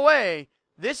doesn't go away,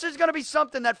 this is going to be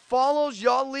something that follows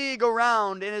your league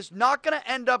around and is not going to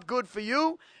end up good for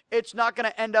you. It's not going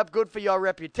to end up good for your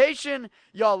reputation,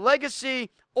 your legacy,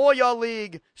 or your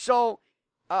league. So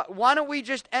why don't we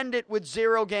just end it with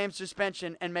 0-game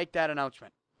suspension and make that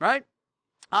announcement, right?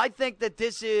 I think that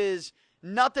this is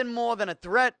nothing more than a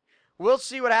threat. We'll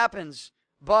see what happens.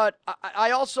 But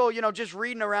I also, just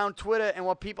reading around Twitter and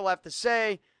what people have to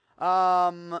say,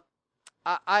 I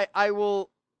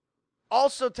will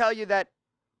also tell you that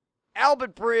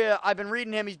Albert Breer, I've been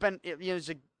reading him. He's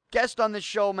a guest on this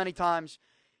show many times.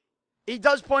 He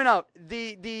does point out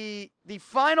the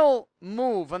final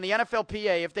move on the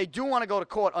NFLPA, if they do want to go to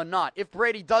court or not, if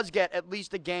Brady does get at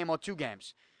least a game or 2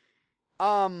 games,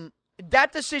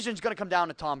 that decision is going to come down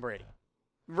to Tom Brady,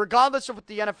 regardless of what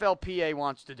the NFLPA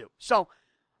wants to do. So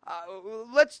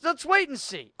let's wait and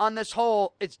see on this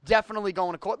whole. It's definitely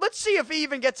going to court. Let's see if he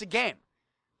even gets a game.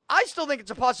 I still think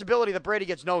it's a possibility that Brady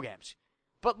gets no games.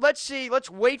 But let's see. Let's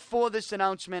wait for this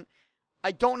announcement.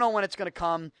 I don't know when it's going to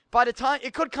come. By the time,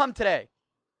 it could come today.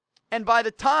 And by the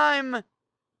time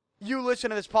you listen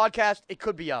to this podcast, it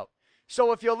could be out.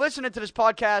 So if you're listening to this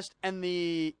podcast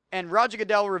and Roger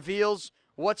Goodell reveals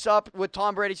what's up with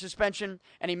Tom Brady's suspension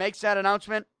and he makes that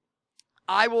announcement,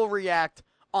 I will react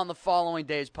on the following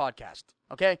day's podcast.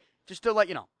 Okay? Just to let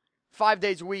you know. 5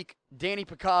 days a week,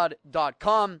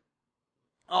 DannyPicard.com.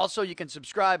 Also, you can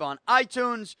subscribe on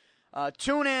iTunes,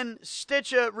 TuneIn,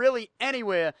 Stitcher, really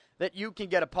anywhere that you can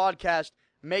get a podcast.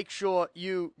 Make sure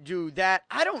you do that.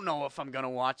 I don't know if I'm going to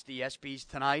watch the ESPYs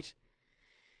tonight.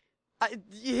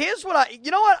 Here's what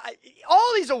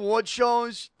all these award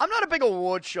shows, I'm not a big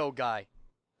award show guy.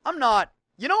 I'm not.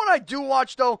 You know what I do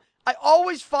watch, though? I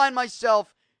always find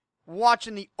myself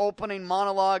watching the opening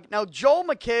monologue. Now, Joel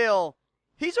McHale,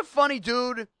 he's a funny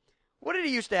dude. What did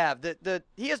he used to have?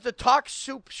 He has the Talk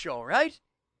Soup show, right?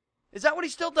 Is that what he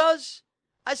still does?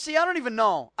 I don't even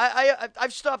know.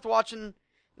 I've stopped watching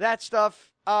that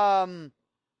stuff. But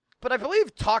I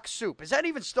believe Talk Soup, is that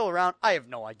even still around? I have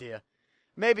no idea.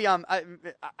 Maybe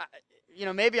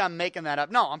maybe I'm making that up.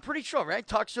 No, I'm pretty sure, right?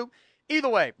 Talk Soup. Either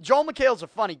way, Joel McHale's a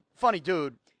funny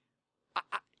dude.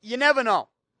 You never know.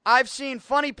 I've seen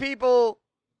funny people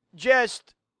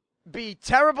just be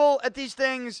terrible at these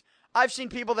things. I've seen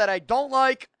people that I don't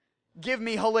like give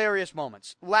me hilarious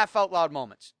moments, laugh out loud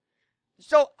moments.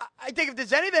 So I think if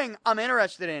there's anything I'm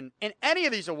interested in any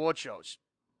of these award shows,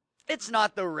 it's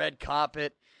not the red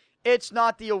carpet. It's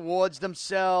not the awards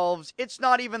themselves. It's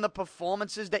not even the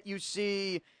performances that you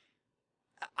see.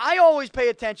 I always pay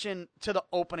attention to the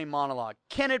opening monologue.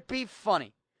 Can it be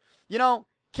funny?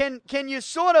 Can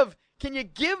you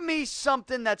give me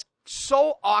something that's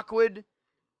so awkward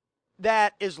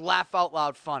that is laugh out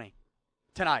loud funny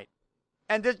tonight?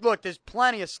 And there's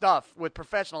plenty of stuff with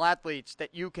professional athletes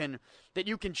that you can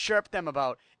chirp them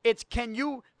about. It's, can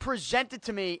you present it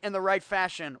to me in the right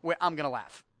fashion where I'm going to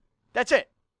laugh? That's it.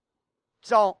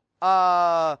 So,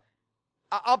 I'll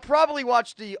probably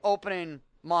watch the opening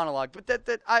monologue, but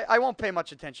I won't pay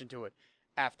much attention to it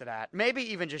after that. Maybe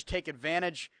even just take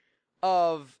advantage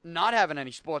of not having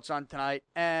any sports on tonight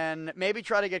and maybe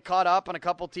try to get caught up on a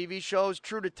couple TV shows.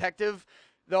 True Detective,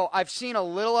 though I've seen a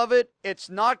little of it, it's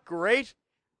not great.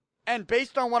 And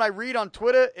based on what I read on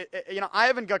Twitter, I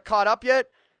haven't got caught up yet,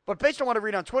 but based on what I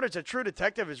read on Twitter, it's a True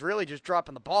Detective is really just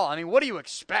dropping the ball. I mean, what do you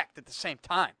expect at the same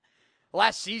time?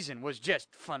 Last season was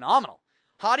just phenomenal.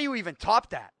 How do you even top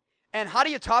that? And how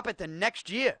do you top it the next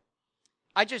year?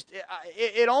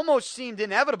 It almost seemed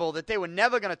inevitable that they were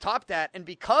never going to top that. And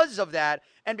because of that,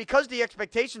 and because the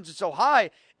expectations are so high,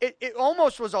 it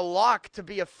almost was a lock to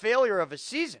be a failure of a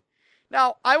season.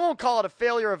 Now, I won't call it a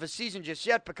failure of a season just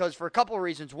yet because for a couple of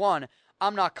reasons. One,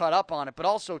 I'm not caught up on it. But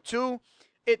also, two,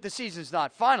 the season's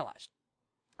not finalized.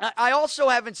 I also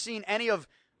haven't seen any of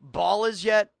Ballers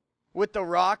yet with The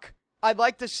Rock. I'd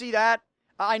like to see that.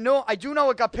 I do know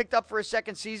it got picked up for a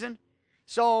second season.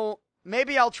 So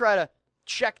maybe I'll try to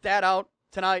check that out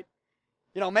tonight.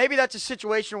 Maybe that's a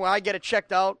situation where I get it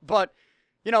checked out. But,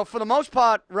 for the most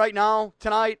part right now,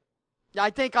 tonight, I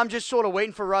think I'm just sort of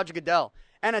waiting for Roger Goodell.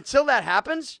 And until that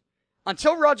happens,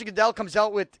 until Roger Goodell comes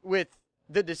out with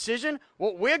the decision,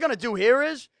 what we're going to do here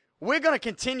is we're going to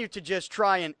continue to just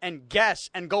try and guess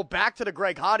and go back to the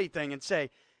Greg Hardy thing and say,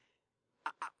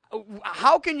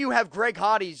 how can you have Greg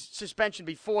Hardy's suspension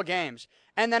be 4 games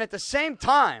and then at the same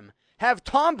time have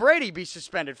Tom Brady be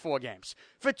suspended 4 games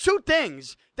for 2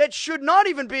 things that should not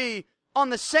even be on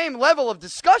the same level of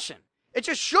discussion? It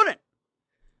just shouldn't,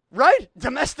 right?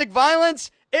 Domestic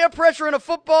violence, air pressure in a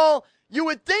football. You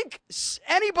would think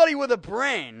anybody with a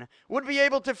brain would be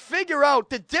able to figure out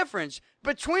the difference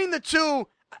between the two.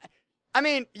 I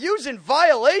mean, using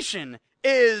the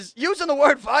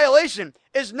word violation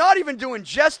is not even doing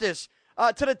justice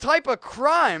to the type of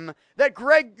crime that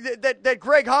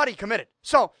Greg Hardy committed.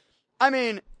 So, I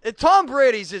mean, Tom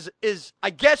Brady's is I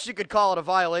guess you could call it a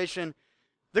violation.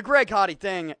 The Greg Hardy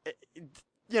thing,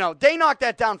 they knocked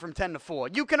that down from 10 to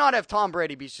 4. You cannot have Tom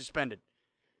Brady be suspended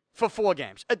for 4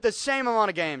 games at the same amount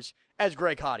of games as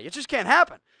Greg Hardy. It just can't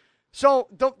happen. So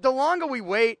the longer we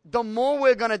wait, the more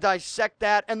we're going to dissect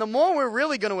that, and the more we're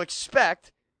really going to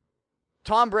expect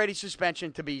Tom Brady's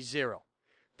suspension to be 0.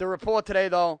 The report today,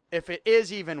 though, if it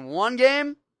is even 1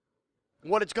 game,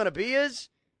 what it's going to be is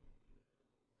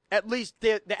at least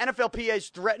the NFLPA is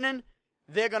threatening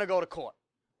they're going to go to court.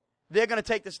 They're going to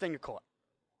take this thing to court.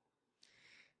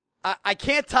 I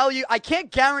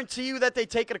can't guarantee you that they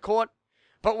take it to court.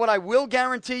 But what I will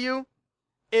guarantee you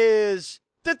is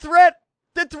the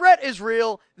threat is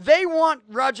real. They want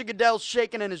Roger Goodell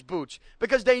shaking in his boots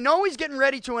because they know he's getting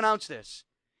ready to announce this.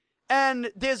 And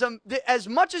as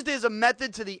much as there's a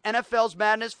method to the NFL's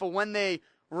madness for when they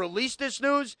release this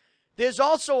news, there's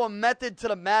also a method to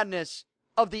the madness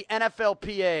of the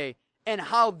NFLPA and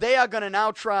how they are going to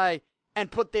now try and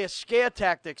put their scare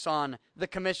tactics on the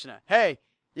commissioner. Hey,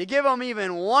 you give them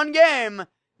even 1 game,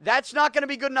 that's not going to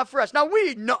be good enough for us. Now,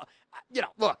 we know,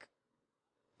 look,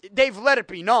 they've let it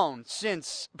be known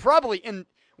since probably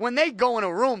when they go in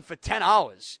a room for 10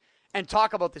 hours and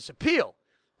talk about this appeal.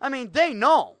 I mean, they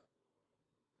know.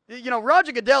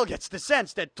 Roger Goodell gets the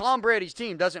sense that Tom Brady's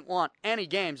team doesn't want any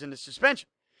games in the suspension.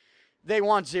 They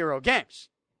want 0 games.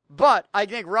 But I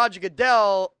think Roger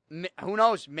Goodell, who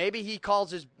knows, maybe he calls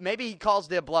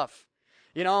their bluff,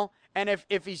 And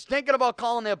if he's thinking about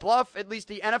calling their bluff, at least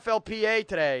the NFLPA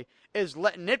today is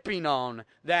letting it be known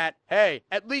that, hey,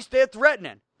 at least they're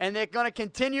threatening. And they're going to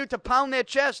continue to pound their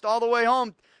chest all the way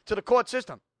home to the court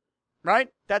system. Right?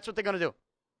 That's what they're going to do.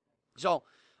 So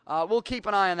we'll keep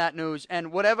an eye on that news.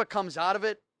 And whatever comes out of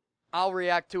it, I'll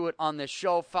react to it on this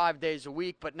show 5 days a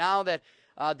week. But now that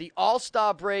the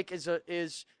All-Star break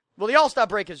the All-Star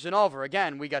break isn't over.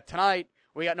 Again, we got tonight.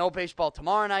 We got no baseball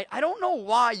tomorrow night. I don't know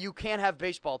why you can't have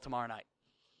baseball tomorrow night.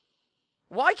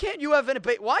 Why can't you have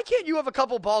a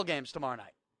couple ball games tomorrow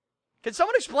night? Can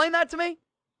someone explain that to me?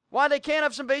 Why they can't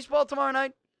have some baseball tomorrow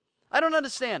night? I don't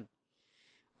understand.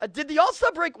 Did the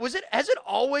All-Star break, has it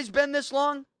always been this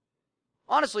long?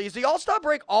 Honestly, has the All-Star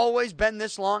break always been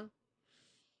this long?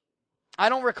 I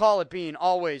don't recall it being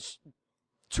always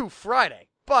to Friday,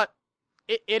 but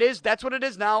it is. That's what it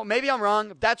is now. Maybe I'm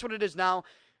wrong. That's what it is now.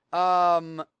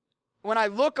 When I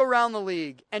look around the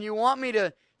league and you want me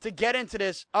to get into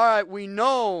this, all right, we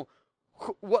know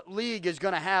what league is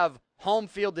going to have home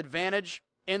field advantage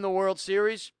in the World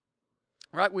Series,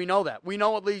 right? We know that. We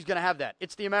know what league's going to have that.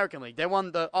 It's the American League. They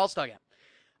won the All-Star Game.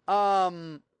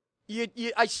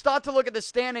 I start to look at the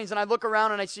standings and I look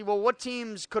around and I see, well, what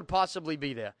teams could possibly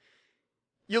be there?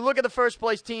 You look at the first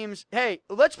place teams. Hey,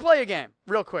 let's play a game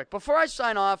real quick before I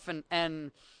sign off and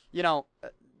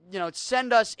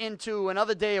send us into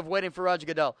another day of waiting for Roger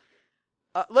Goodell.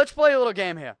 Let's play a little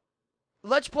game here.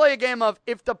 Let's play a game of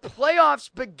if the playoffs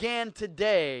began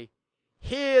today,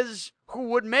 here's who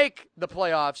would make the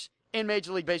playoffs in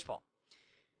Major League Baseball.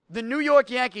 The New York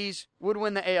Yankees would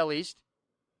win the AL East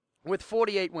with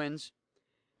 48 wins.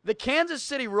 The Kansas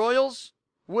City Royals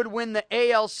would win the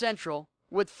AL Central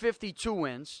with 52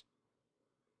 wins.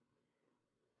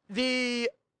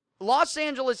 The Los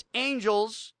Angeles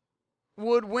Angels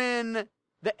would win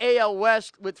the AL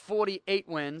West with 48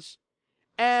 wins.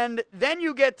 And then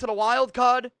you get to the wild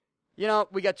card.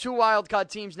 We got 2 wild card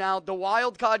teams now. The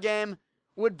wild card game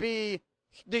would be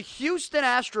the Houston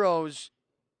Astros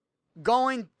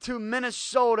going to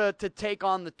Minnesota to take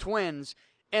on the Twins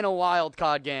in a wild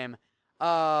card game.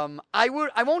 I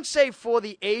won't say for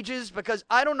the ages because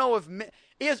I don't know if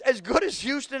as good as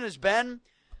Houston has been,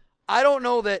 I don't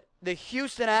know that the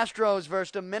Houston Astros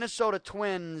versus the Minnesota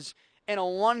Twins in a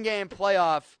one-game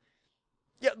playoff.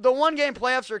 Yeah, the one-game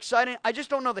playoffs are exciting. I just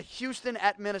don't know that Houston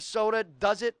at Minnesota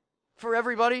does it for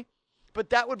everybody.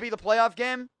 But that would be the playoff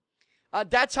game.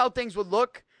 That's how things would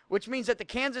look, which means that the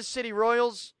Kansas City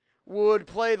Royals would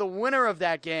play the winner of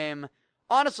that game.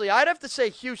 Honestly, I'd have to say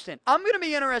Houston. I'm going to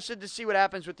be interested to see what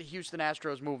happens with the Houston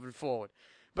Astros moving forward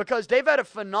because they've had a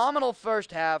phenomenal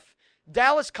first half.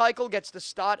 Dallas Keuchel gets the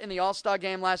start in the All-Star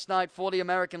Game last night for the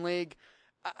American League.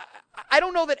 I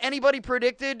don't know that anybody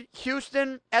predicted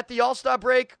Houston at the All-Star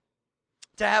break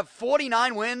to have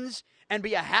 49 wins and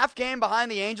be a half game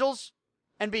behind the Angels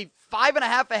and be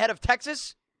 5.5 ahead of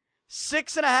Texas,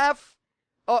 7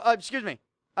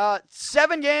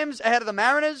 games ahead of the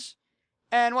Mariners,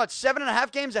 and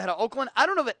 7.5 games ahead of Oakland. I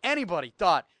don't know that anybody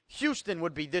thought Houston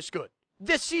would be this good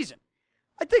this season.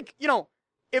 I think,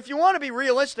 if you want to be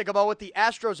realistic about what the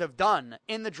Astros have done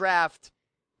in the draft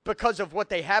because of what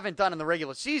they haven't done in the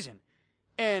regular season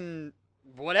in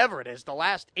whatever it is, the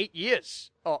last 8 years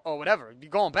or whatever,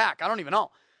 going back, I don't even know.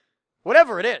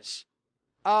 Whatever it is.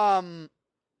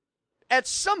 At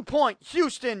some point,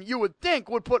 Houston, you would think,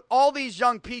 would put all these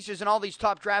young pieces and all these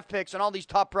top draft picks and all these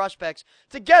top prospects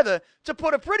together to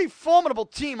put a pretty formidable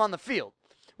team on the field.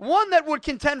 One that would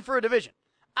contend for a division.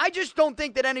 I just don't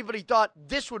think that anybody thought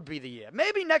this would be the year.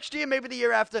 Maybe next year, maybe the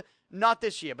year after, not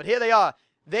this year. But here they are.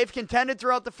 They've contended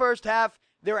throughout the first half.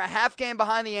 They're a half game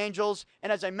behind the Angels.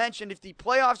 And as I mentioned, if the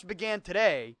playoffs began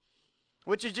today,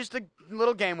 which is just a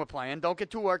little game we're playing, don't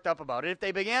get too worked up about it. If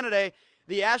they began today,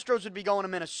 the Astros would be going to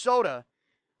Minnesota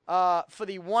for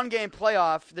the one-game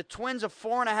playoff. The Twins are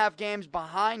 4.5 games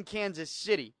behind Kansas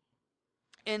City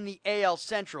in the AL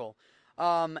Central.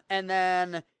 And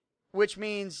then, which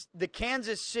means the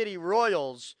Kansas City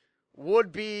Royals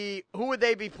would be, who would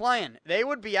they be playing? They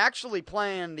would be actually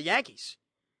playing the Yankees,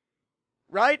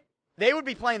 right? They would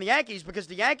be playing the Yankees because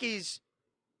the Yankees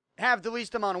have the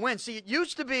least amount of wins. See, it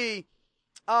used to be,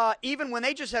 even when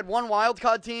they just had one wild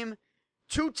card team,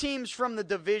 2 teams from the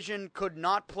division could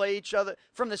not play each other,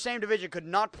 from the same division could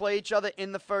not play each other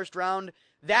in the first round.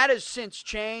 That has since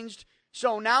changed.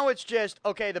 So now it's just,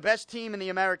 okay, the best team in the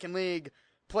American League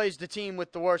plays the team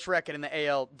with the worst record in the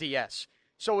ALDS.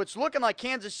 So it's looking like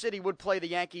Kansas City would play the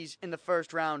Yankees in the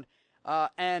first round,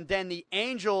 and then the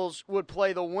Angels would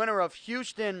play the winner of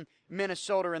Houston,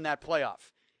 Minnesota in that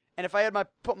playoff. And if I had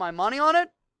put my money on it,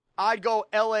 I'd go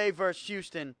LA versus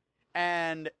Houston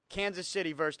and Kansas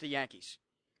City versus the Yankees.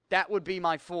 That would be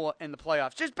my 4 in the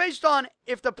playoffs, just based on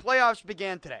if the playoffs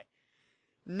began today.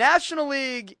 National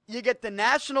League, you get the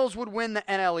Nationals would win the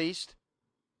NL East.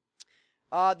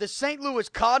 The St. Louis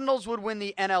Cardinals would win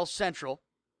the NL Central.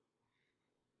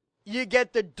 You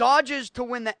get the Dodgers to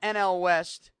win the NL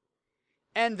West.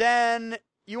 And then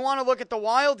you want to look at the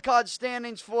wild card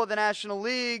standings for the National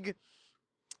League.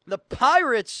 The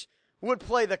Pirates would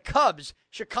play the Cubs.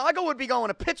 Chicago would be going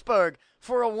to Pittsburgh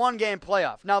for a one-game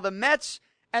playoff. Now, the Mets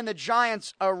and the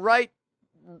Giants are right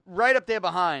up there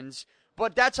behinds,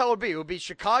 but that's how it would be. It would be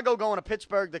Chicago going to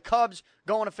Pittsburgh, the Cubs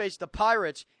going to face the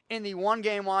Pirates in the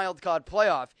one-game wild card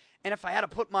playoff. And if I had to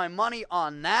put my money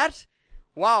on that,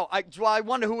 wow, I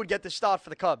wonder who would get the start for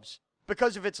the Cubs.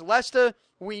 Because if it's Lester,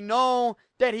 we know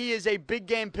that he is a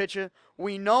big-game pitcher.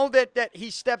 We know that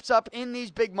he steps up in these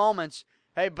big moments.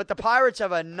 Hey, but the Pirates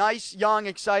have a nice, young,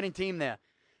 exciting team there.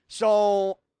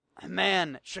 So,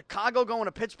 man, Chicago going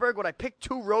to Pittsburgh. Would I pick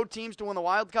 2 road teams to win the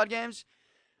wild card games?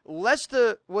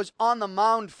 Lester was on the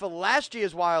mound for last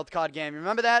year's wild card game. You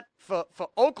remember that? For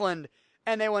Oakland,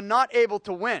 and they were not able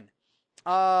to win.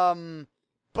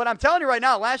 But I'm telling you right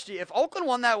now, last year, if Oakland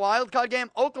won that wild card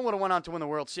game, Oakland would have went on to win the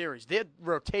World Series. Their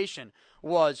rotation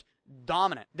was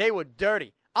dominant. They were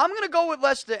dirty. I'm going to go with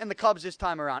Lester and the Cubs this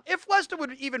time around. If Lester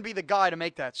would even be the guy to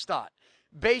make that start,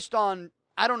 based on,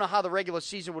 I don't know how the regular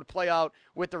season would play out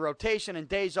with the rotation and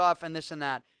days off and this and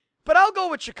that. But I'll go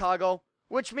with Chicago,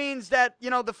 which means that,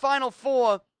 the Final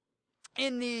Four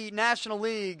in the National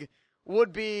League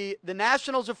would be the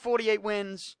Nationals with 48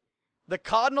 wins, the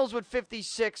Cardinals with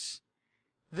 56,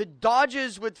 the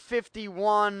Dodgers with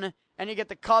 51, and you get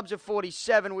the Cubs at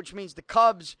 47, which means the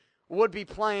Cubs would be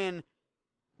playing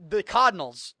the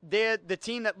Cardinals. They're the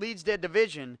team that leads their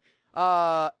division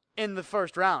in the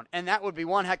first round, and that would be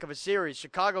one heck of a series.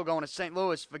 Chicago going to St.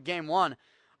 Louis for Game 1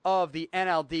 of the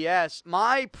NLDS.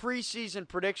 My preseason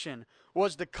prediction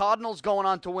was the Cardinals going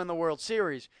on to win the World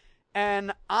Series,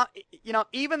 and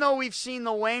even though we've seen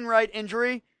the Wainwright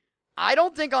injury, I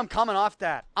don't think I'm coming off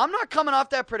that. I'm not coming off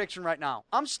that prediction right now.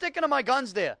 I'm sticking to my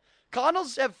guns there.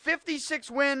 Cardinals have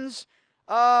 56 wins.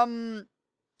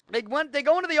 They go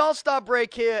into the All-Star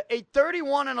break here, a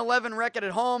 31-11 record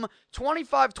at home,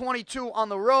 25-22 on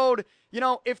the road.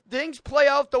 If things play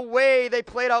out the way they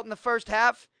played out in the first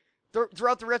half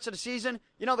throughout the rest of the season,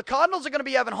 the Cardinals are going to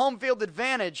be having home field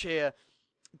advantage here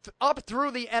up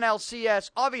through the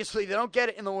NLCS. Obviously, they don't get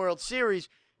it in the World Series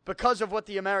because of what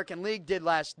the American League did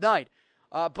last night.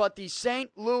 But the St.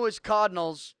 Louis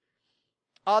Cardinals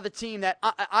are the team that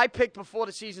I picked before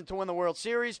the season to win the World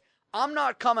Series. I'm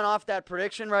not coming off that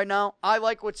prediction right now. I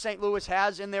like what St. Louis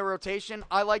has in their rotation.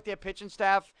 I like their pitching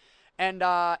staff. And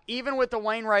even with the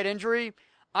Wainwright injury,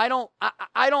 I don't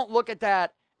look at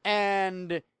that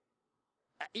and,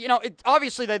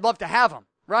 obviously they'd love to have him,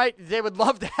 right? They would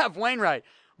love to have Wainwright.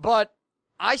 But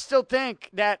I still think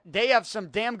that they have some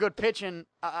damn good pitching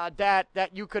that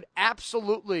you could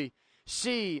absolutely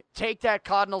see take that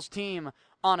Cardinals team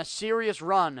on a serious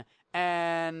run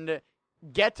and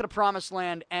get to the promised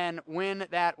land and win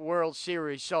that World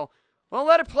Series. So we'll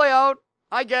let it play out.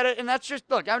 I get it. And that's just,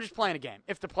 look, I'm just playing a game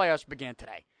if the playoffs began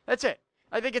today. That's it.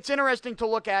 I think it's interesting to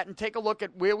look at and take a look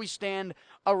at where we stand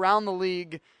around the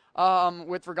league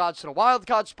with regards to the wild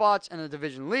card spots and the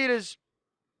division leaders.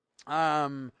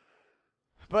 But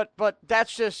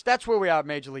that's where we are at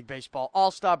Major League Baseball.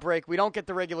 All-Star break. We don't get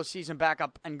the regular season back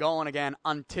up and going again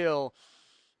until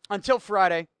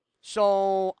Friday.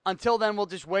 So until then, we'll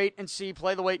just wait and see,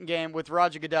 play the waiting game with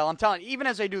Roger Goodell. I'm telling you, even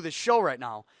as I do this show right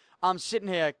now, I'm sitting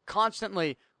here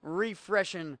constantly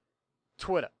refreshing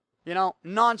Twitter.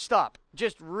 Nonstop.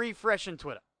 Just refreshing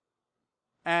Twitter.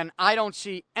 And I don't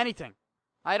see anything.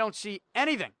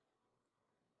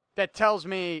 That tells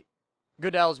me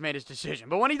Goodell's made his decision.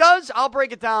 But when he does, I'll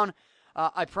break it down,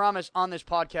 I promise, on this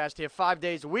podcast here 5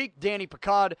 days a week,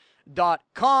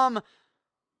 DannyPicard.com.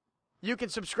 You can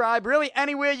subscribe really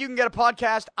anywhere you can get a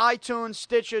podcast, iTunes,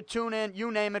 Stitcher, TuneIn,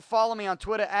 you name it. Follow me on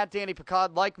Twitter at Danny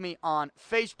Picard. Like me on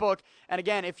Facebook. And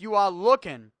again, if you are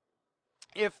looking,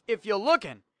 if you're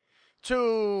looking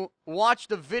to watch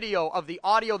the video of the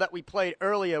audio that we played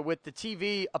earlier with the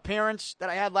TV appearance that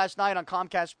I had last night on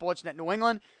Comcast Sportsnet New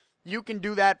England, you can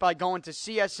do that by going to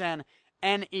csnne.com.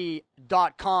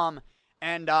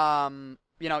 And,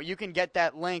 you can get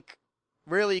that link.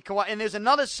 Really, and there's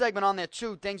another segment on there,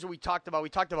 too, things that we talked about. We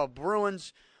talked about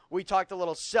Bruins. We talked a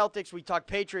little Celtics. We talked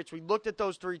Patriots. We looked at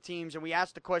those three teams, and we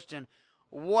asked the question,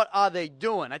 what are they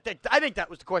doing? I think that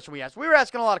was the question we asked. We were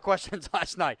asking a lot of questions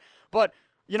last night. But,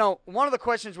 one of the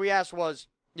questions we asked was,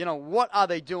 what are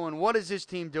they doing? What is this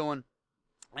team doing?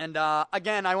 And,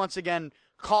 again, I once again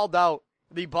called out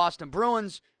the Boston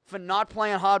Bruins for not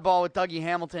playing hardball with Dougie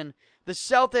Hamilton. The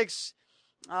Celtics,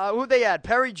 who they had?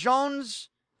 Perry Jones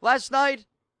last night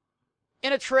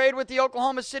in a trade with the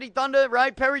Oklahoma City Thunder,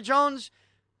 right? Perry Jones.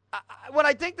 What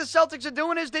I think the Celtics are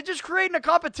doing is they're just creating a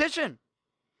competition.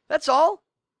 That's all.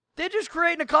 They're just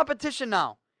creating a competition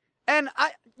now. And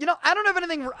I don't have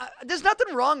anything, there's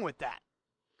nothing wrong with that.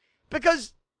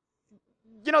 Because,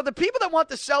 the people that want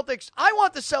the Celtics, I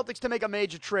want the Celtics to make a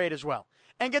major trade as well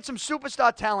and get some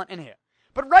superstar talent in here.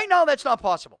 But right now, that's not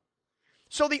possible.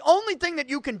 So the only thing that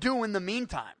you can do in the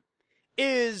meantime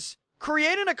is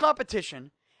creating a competition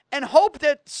and hope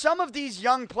that some of these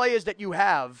young players that you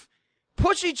have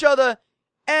push each other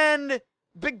and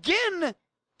begin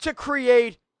to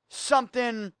create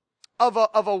something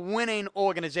of a winning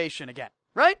organization again,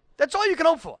 right? That's all you can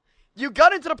hope for. You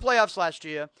got into the playoffs last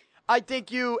year. I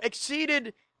think you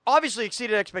obviously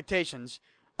exceeded expectations.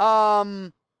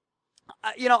 I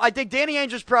think Danny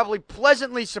Ainge was probably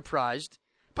pleasantly surprised,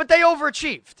 but they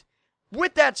overachieved.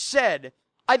 With that said,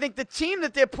 I think the team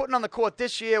that they're putting on the court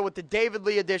this year with the David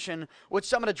Lee addition, with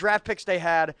some of the draft picks they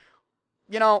had,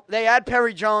 they add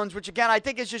Perry Jones, which, again, I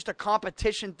think is just a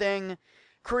competition thing.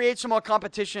 Create some more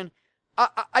competition.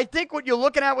 I think what you're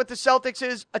looking at with the Celtics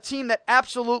is a team that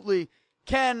absolutely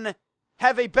can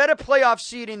have a better playoff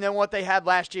seeding than what they had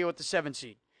last year with the 7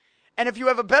 seed. And if you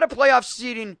have a better playoff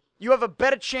seeding, you have a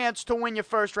better chance to win your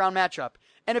first-round matchup.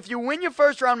 And if you win your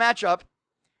first-round matchup,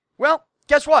 well,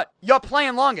 guess what? You're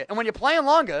playing longer. And when you're playing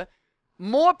longer,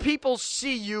 more people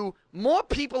see you, more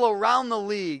people around the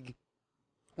league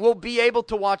will be able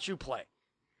to watch you play.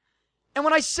 And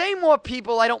when I say more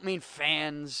people, I don't mean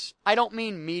fans. I don't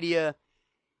mean media.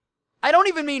 I don't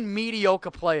even mean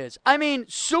mediocre players. I mean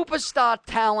superstar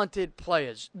talented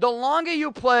players. The longer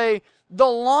you play, the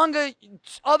longer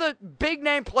other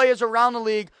big-name players around the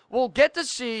league will get to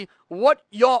see what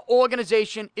your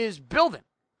organization is building,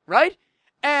 right?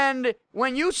 And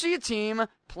when you see a team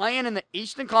playing in the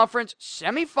Eastern Conference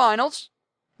semifinals,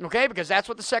 okay, because that's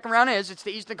what the second round is, it's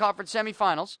the Eastern Conference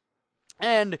semifinals,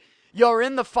 and you're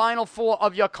in the Final Four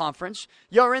of your conference,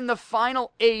 you're in the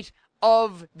Final 8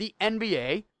 of the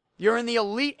NBA, you're in the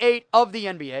Elite 8 of the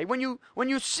NBA. When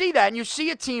you see that and you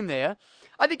see a team there,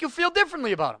 I think you'll feel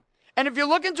differently about them. And if you're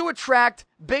looking to attract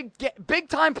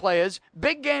big-time players,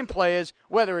 big-game players,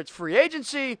 whether it's free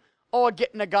agency or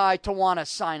getting a guy to want to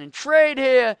sign and trade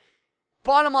here,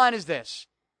 bottom line is this.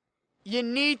 You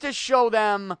need to show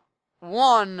them,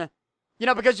 one,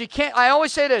 because you can't, I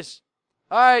always say this,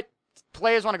 all right,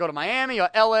 players want to go to Miami or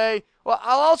LA. Well,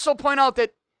 I'll also point out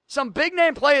that some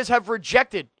big-name players have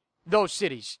rejected those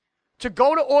cities to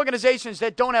go to organizations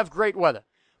that don't have great weather.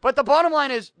 But the bottom line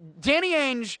is, Danny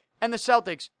Ainge and the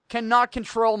Celtics cannot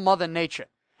control Mother Nature,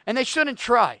 and they shouldn't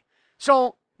try.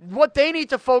 So what they need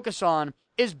to focus on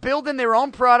is building their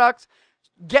own product,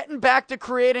 getting back to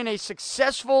creating a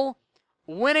successful,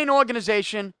 winning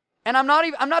organization. And I'm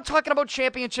not talking about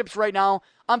championships right now.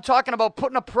 I'm talking about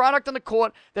putting a product on the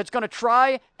court that's going to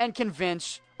try and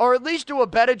convince, or at least do a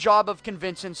better job of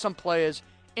convincing some players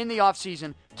in the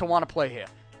offseason to want to play here.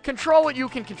 Control what you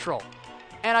can control.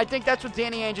 And I think that's what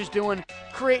Danny Ainge is doing,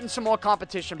 creating some more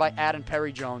competition by adding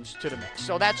Perry Jones to the mix.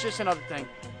 So that's just another thing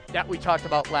that we talked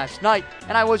about last night.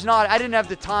 And I didn't have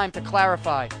the time to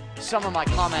clarify some of my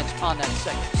comments on that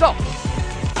segment. So,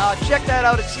 check that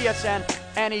out at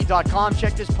csnne.com.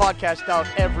 Check this podcast out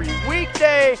every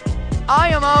weekday. I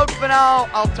am out for now.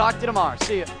 I'll talk to you tomorrow.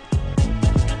 See you.